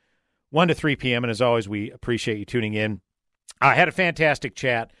 Sundays, 1 to 3 p.m. And as always, we appreciate you tuning in. I had a fantastic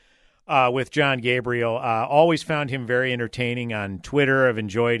chat with Jon Gabriel. Always found him very entertaining on Twitter. I've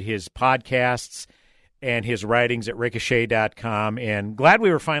enjoyed his podcasts and his writings at ricochet.com, and glad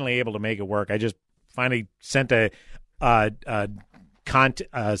we were finally able to make it work. I just finally sent I filled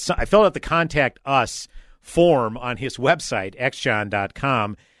out the Contact Us form on his website,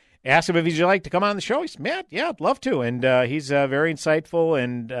 xjon.com, asked him if he'd like to come on the show. He said, "Man, yeah, I'd love to." And he's very insightful,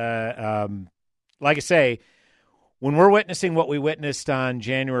 and like I say, when we're witnessing what we witnessed on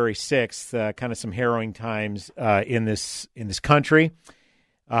January 6th, kind of some harrowing times in this country,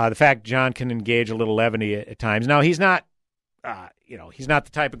 the fact Jon can engage a little levity at times. Now, he's not, he's not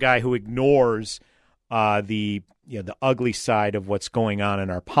the type of guy who ignores the ugly side of what's going on in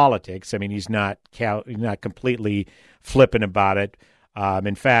our politics. I mean, he's not completely flippant about it.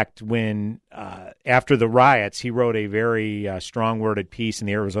 In fact, when after the riots, he wrote a very strong-worded piece in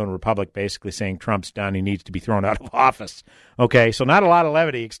the Arizona Republic basically saying Trump's done, he needs to be thrown out of office. Okay, so not a lot of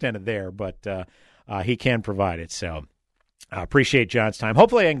levity extended there, but he can provide it. So I appreciate Jon's time.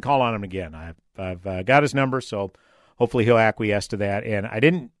 Hopefully I can call on him again. I've got his number, so hopefully he'll acquiesce to that. And I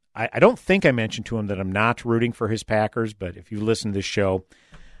don't think I mentioned to him that I'm not rooting for his Packers, but if you listen to this show,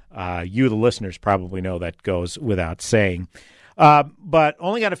 you, the listeners, probably know that goes without saying. But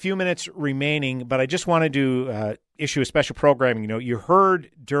only got a few minutes remaining, but I just wanted to issue a special programming. You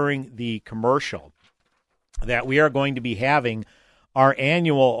heard during the commercial that we are going to be having our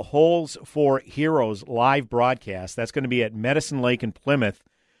annual Holes for Heroes live broadcast. That's going to be at Medicine Lake in Plymouth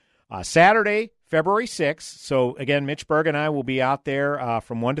Saturday, February 6th. So, again, Mitch Berg and I will be out there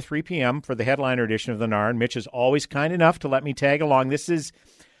from 1 to 3 p.m. for the headliner edition of the Narn. Mitch is always kind enough to let me tag along. This is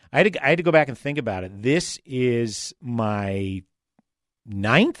I had to go back and think about it. This is my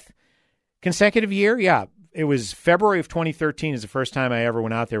 9th consecutive year. Yeah, it was February of 2013 is the first time I ever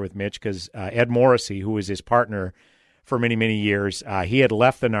went out there with Mitch because Ed Morrissey, who was his partner for many, many years, he had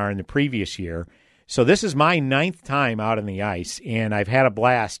left the Narn the previous year. So this is my 9th time out on the ice, and I've had a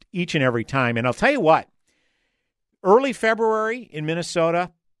blast each and every time. And I'll tell you what, early February in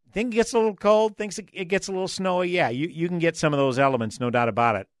Minnesota, things gets a little cold, it gets a little snowy. Yeah, you can get some of those elements, no doubt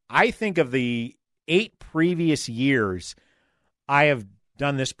about it. I think of the 8 previous years I have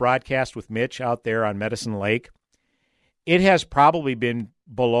done this broadcast with Mitch out there on Medicine Lake, it has probably been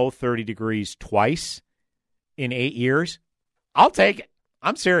below 30 degrees twice in 8 years. I'll take it.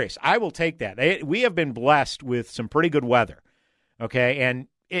 I'm serious. I will take that. We have been blessed with some pretty good weather, okay? And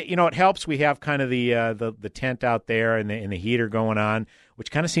it helps. We have kind of the tent out there and the heater going on,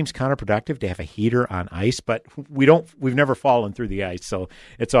 which kind of seems counterproductive to have a heater on ice, but we've never fallen through the ice, so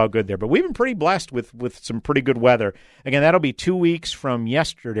it's all good there. But we've been pretty blessed with some pretty good weather. Again, that'll be 2 weeks from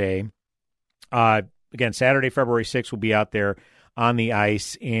yesterday. Again, Saturday, February 6th, we'll be out there on the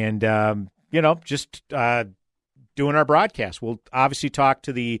ice and, just doing our broadcast. We'll obviously talk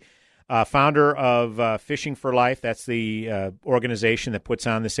to the founder of Fishing for Life. That's the organization that puts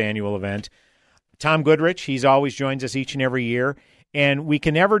on this annual event. Tom Goodrich, he's always joins us each and every year. And we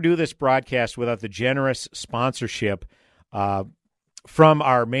can never do this broadcast without the generous sponsorship from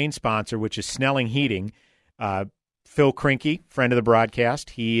our main sponsor, which is Snelling Heating. Phil Krinke, friend of the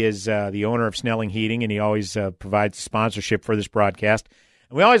broadcast. He is the owner of Snelling Heating, and he always provides sponsorship for this broadcast.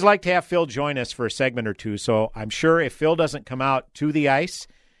 And we always like to have Phil join us for a segment or two, so I'm sure if Phil doesn't come out to the ice,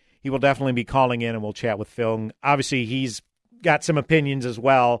 he will definitely be calling in, and we'll chat with Phil. And obviously, he's got some opinions as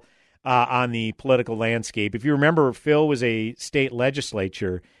well on the political landscape. If you remember, Phil was a state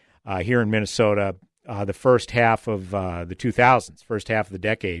legislature here in Minnesota the first half of the 2000s, first half of the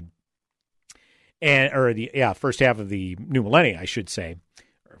decade. First half of the new millennium, I should say.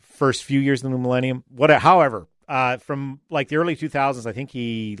 First few years of the new millennium. However, from like the early 2000s, I think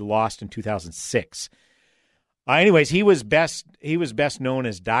he lost in 2006. Anyways, he was best known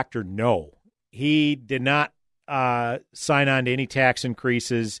as Dr. No. He did not sign on to any tax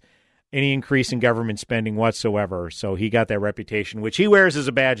increases, any increase in government spending whatsoever. So he got that reputation, which he wears as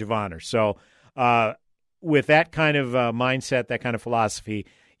a badge of honor. So with that kind of mindset, that kind of philosophy,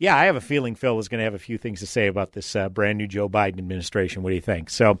 yeah, I have a feeling Phil is going to have a few things to say about this brand new Joe Biden administration. What do you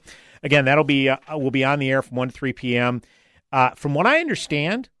think? So, again, we'll be on the air from 1 to 3 p.m. From what I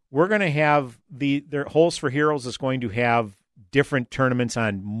understand, we're going to have their Holes for Heroes is going to have different tournaments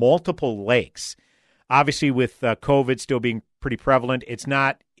on multiple lakes. Obviously, with COVID still being pretty prevalent, it's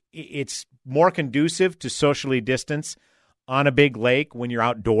more conducive to socially distance on a big lake when you're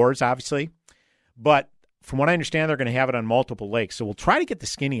outdoors, obviously. But from what I understand, they're going to have it on multiple lakes. So we'll try to get the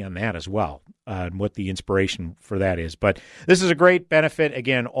skinny on that as well, and what the inspiration for that is. But this is a great benefit.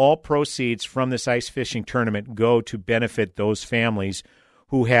 Again, all proceeds from this ice fishing tournament go to benefit those families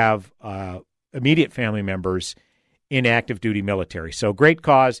who have immediate family members in active duty military. So great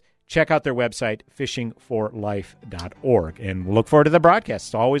cause. Check out their website, fishingforlife.org. And we'll look forward to the broadcast.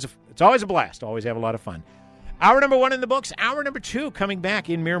 It's always a blast. Always have a lot of fun. Hour number 1 in the books. Hour number 2 coming back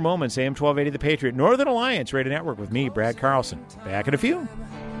in mere moments. AM 1280 The Patriot, Northern Alliance Radio Network with me, Brad Carlson. Back in a few.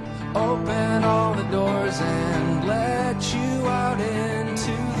 Open all the doors and let you out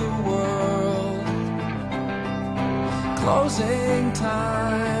into the world. Closing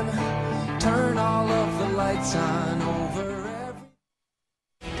time. Turn all of the lights on over.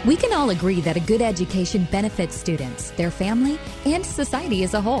 We can all agree that a good education benefits students, their family, and society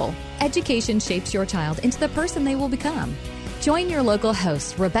as a whole. Education shapes your child into the person they will become. Join your local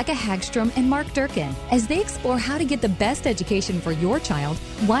hosts, Rebecca Hagstrom and Mark Durkin, as they explore how to get the best education for your child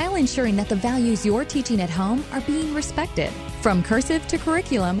while ensuring that the values you're teaching at home are being respected. From cursive to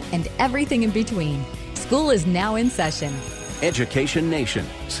curriculum and everything in between, school is now in session. Education Nation,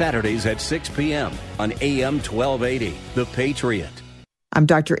 Saturdays at 6 p.m. on AM 1280, The Patriot. I'm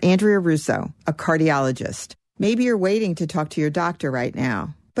Dr. Andrea Russo, a cardiologist. Maybe you're waiting to talk to your doctor right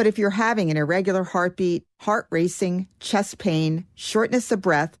now. But if you're having an irregular heartbeat, heart racing, chest pain, shortness of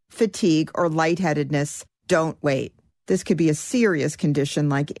breath, fatigue, or lightheadedness, don't wait. This could be a serious condition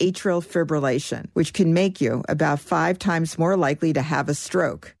like atrial fibrillation, which can make you about 5 times more likely to have a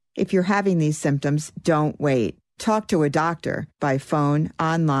stroke. If you're having these symptoms, don't wait. Talk to a doctor by phone,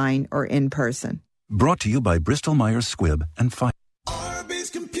 online, or in person. Brought to you by Bristol-Myers Squibb and Pfizer.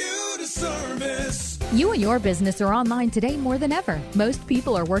 Computer Service. You and your business are online today more than ever. Most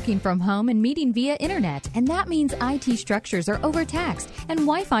people are working from home and meeting via internet, and that means IT structures are overtaxed and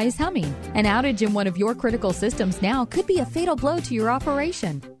Wi-Fi is humming. An outage in one of your critical systems now could be a fatal blow to your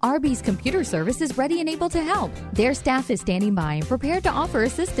operation. Arby's Computer Service is ready and able to help. Their staff is standing by and prepared to offer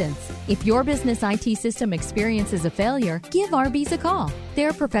assistance. If your business IT system experiences a failure, give Arby's a call.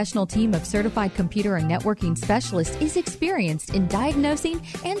 Their professional team of certified computer and networking specialists is experienced in diagnosing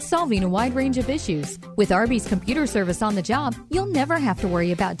and solving a wide range of issues. With Arby's Computer Service on the job, you'll never have to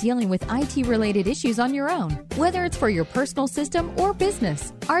worry about dealing with IT-related issues on your own, whether it's for your personal system or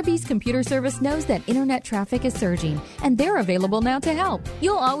business. Arby's Computer Service knows that internet traffic is surging, and they're available now to help.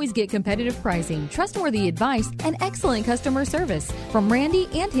 You'll always get competitive pricing, trustworthy advice, and excellent customer service from Randy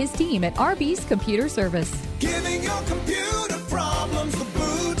and his team at Arby's Computer Service. Giving your computer problems the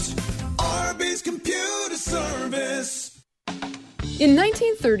boot. Arby's Computer Service. In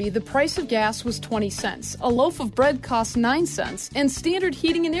 1930, the price of gas was 20 cents, a loaf of bread cost 9 cents, and Standard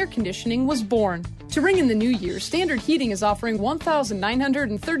Heating and Air Conditioning was born. To ring in the new year, Standard Heating is offering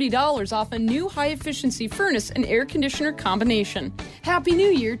 $1,930 off a new high-efficiency furnace and air conditioner combination. Happy New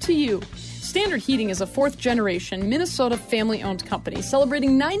Year to you! Standard Heating is a fourth-generation, Minnesota family-owned company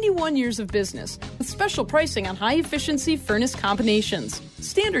celebrating 91 years of business with special pricing on high-efficiency furnace combinations.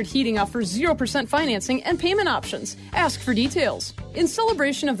 Standard Heating offers 0% financing and payment options. Ask for details. In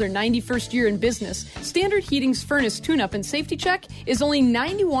celebration of their 91st year in business, Standard Heating's furnace tune-up and safety check is only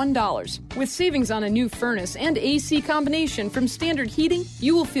 $91. With savings on a new furnace and AC combination from Standard Heating,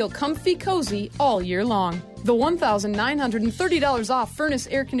 you will feel comfy cozy all year long. The $1,930 off furnace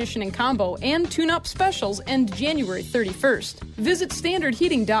air conditioning combo and tune-up specials end January 31st. Visit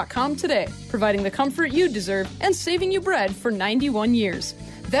standardheating.com today, providing the comfort you deserve and saving you bread for 91 years.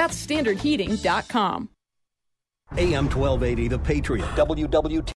 That's standardheating.com. AM 1280, The Patriot, WWT.